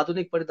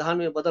 आधुनिक परिधान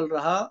में बदल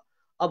रहा।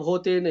 अब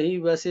होते नहीं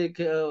वैसे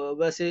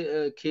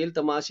खेल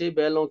तमाशे,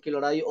 बैलों की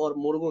लड़ाई और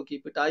मुर्गों की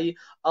पिटाई।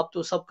 अब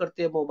तो सब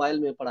करते हैं मोबाइल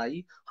में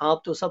पढ़ाई। हाँ,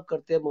 अब तो सब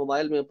करते हैं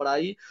मोबाइल में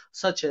पढ़ाई।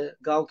 सच है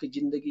गांव की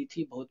जिंदगी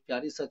थी बहुत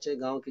प्यारी, सच है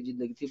गांव की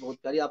जिंदगी थी बहुत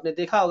प्यारी। आपने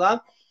देखा होगा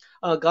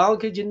गांव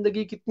की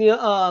जिंदगी कितनी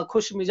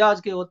खुश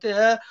मिजाज के होते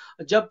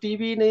हैं। जब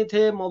टीवी नहीं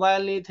थे,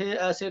 मोबाइल नहीं थे,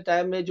 ऐसे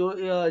टाइम में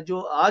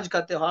जो आज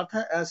का त्योहार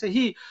था, ऐसे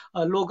ही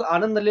लोग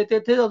आनंद लेते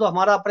थे। तो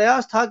हमारा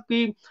प्रयास था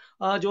कि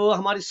जो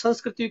हमारी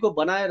संस्कृति को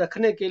बनाए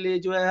रखने के लिए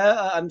जो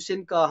है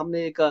एमसिन का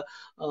हमने एक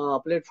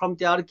प्लेटफॉर्म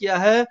तैयार किया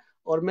है।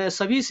 और मैं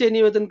सभी से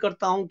निवेदन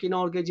करता हूं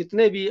किन्नौर के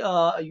जितने भी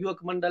युवक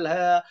मंडल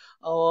है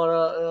और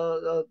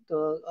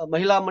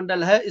महिला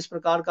मंडल है, इस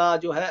प्रकार का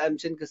जो है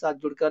एमसिन के साथ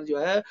जुड़कर जो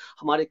है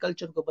हमारे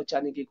कल्चर को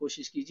बचाने की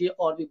कोशिश कीजिए।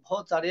 और भी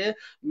बहुत सारे,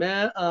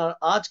 मैं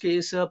आज के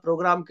इस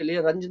प्रोग्राम के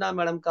लिए रंजना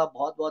मैडम का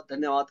बहुत बहुत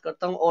धन्यवाद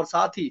करता हूं, और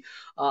साथ ही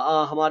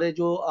हमारे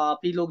जो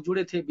आप ही लोग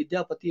जुड़े थे,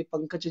 विद्यापति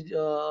पंकज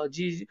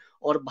जी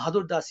और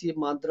बहादुर दासी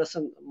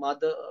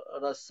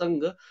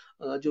मादरसंग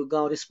जो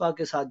गांव रिस्पा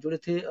के साथ जुड़े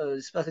थे,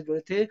 रिस्पा से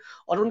जुड़े थे,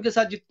 और उनके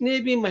साथ जितने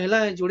भी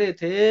महिलाएं जुड़े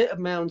थे,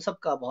 मैं उन सब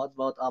का बहुत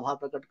बहुत आभार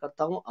प्रकट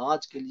करता हूं।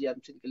 आज के लिए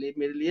एमसिन के लिए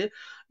मेरे लिए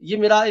ये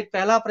मेरा एक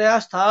पहला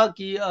प्रयास था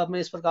कि मैं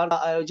इस प्रकार का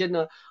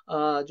आयोजन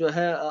जो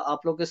है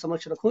आप लोग के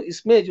समक्ष रखूं।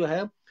 इसमें जो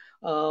है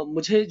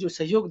मुझे जो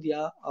सहयोग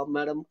दिया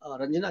मैडम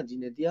रंजना जी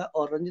ने दिया,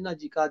 और रंजना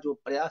जी का जो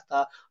प्रयास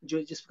था,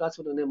 जो जिस प्रकार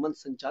से उन्होंने मंच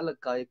संचालक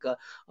का एक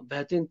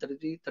बेहतरीन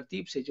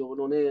तरतीब से जो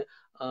उन्होंने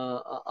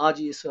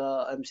आज इस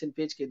एमसिन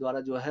पेज के द्वारा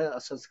जो है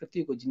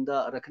संस्कृति को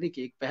जिंदा रखने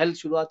की एक पहल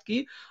शुरुआत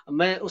की।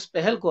 मैं उस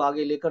पहल को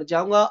आगे लेकर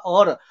जाऊंगा,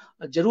 और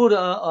जरूर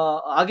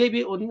आगे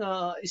भी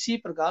इसी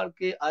प्रकार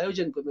के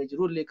आयोजन को मैं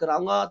जरूर लेकर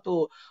आऊंगा।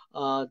 तो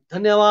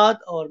धन्यवाद,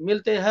 और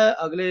मिलते हैं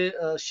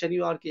अगले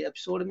शनिवार के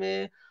एपिसोड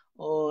में,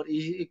 और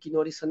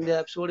किन्नौरी संध्या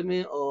एपिसोड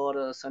में,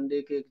 और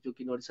संडे के जो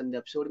किन्नौरी संध्या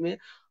एपिसोड में।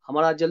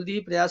 हमारा जल्दी ही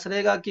प्रयास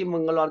रहेगा कि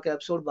मंगलवार का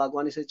एपिसोड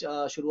बागवानी से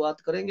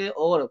शुरुआत करेंगे,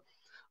 और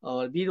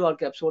वीरवार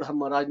का एपिसोड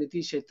हम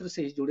राजनीति क्षेत्र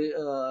से ही जुड़े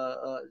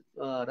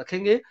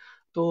रखेंगे।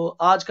 तो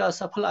आज का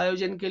सफल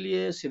आयोजन के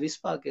लिए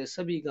सिरिस्पा के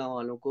सभी गांव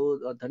वालों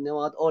को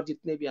धन्यवाद, और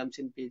जितने भी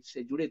एमसिन पेज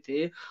से जुड़े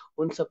थे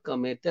उन सबका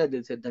मैं तहे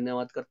दिल से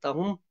धन्यवाद करता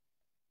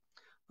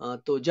हूं।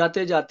 तो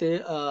जाते जाते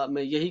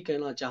मैं यही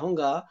कहना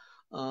चाहूंगा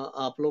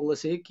आप लोगों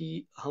से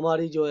कि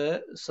हमारी जो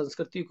है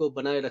संस्कृति को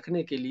बनाए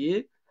रखने के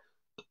लिए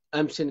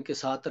एमसिन के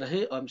साथ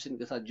रहे, एमसिन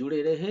के साथ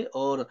जुड़े रहे,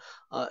 और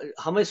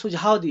हमें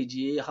सुझाव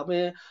दीजिए,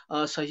 हमें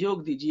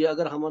सहयोग दीजिए।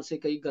 अगर हमसे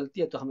कई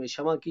गलती है तो हमें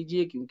क्षमा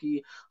कीजिए,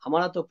 क्योंकि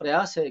हमारा तो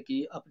प्रयास है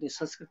कि अपनी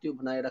संस्कृति को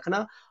बनाए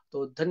रखना।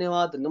 तो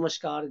धन्यवाद,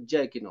 नमस्कार,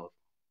 जय किन्नौर।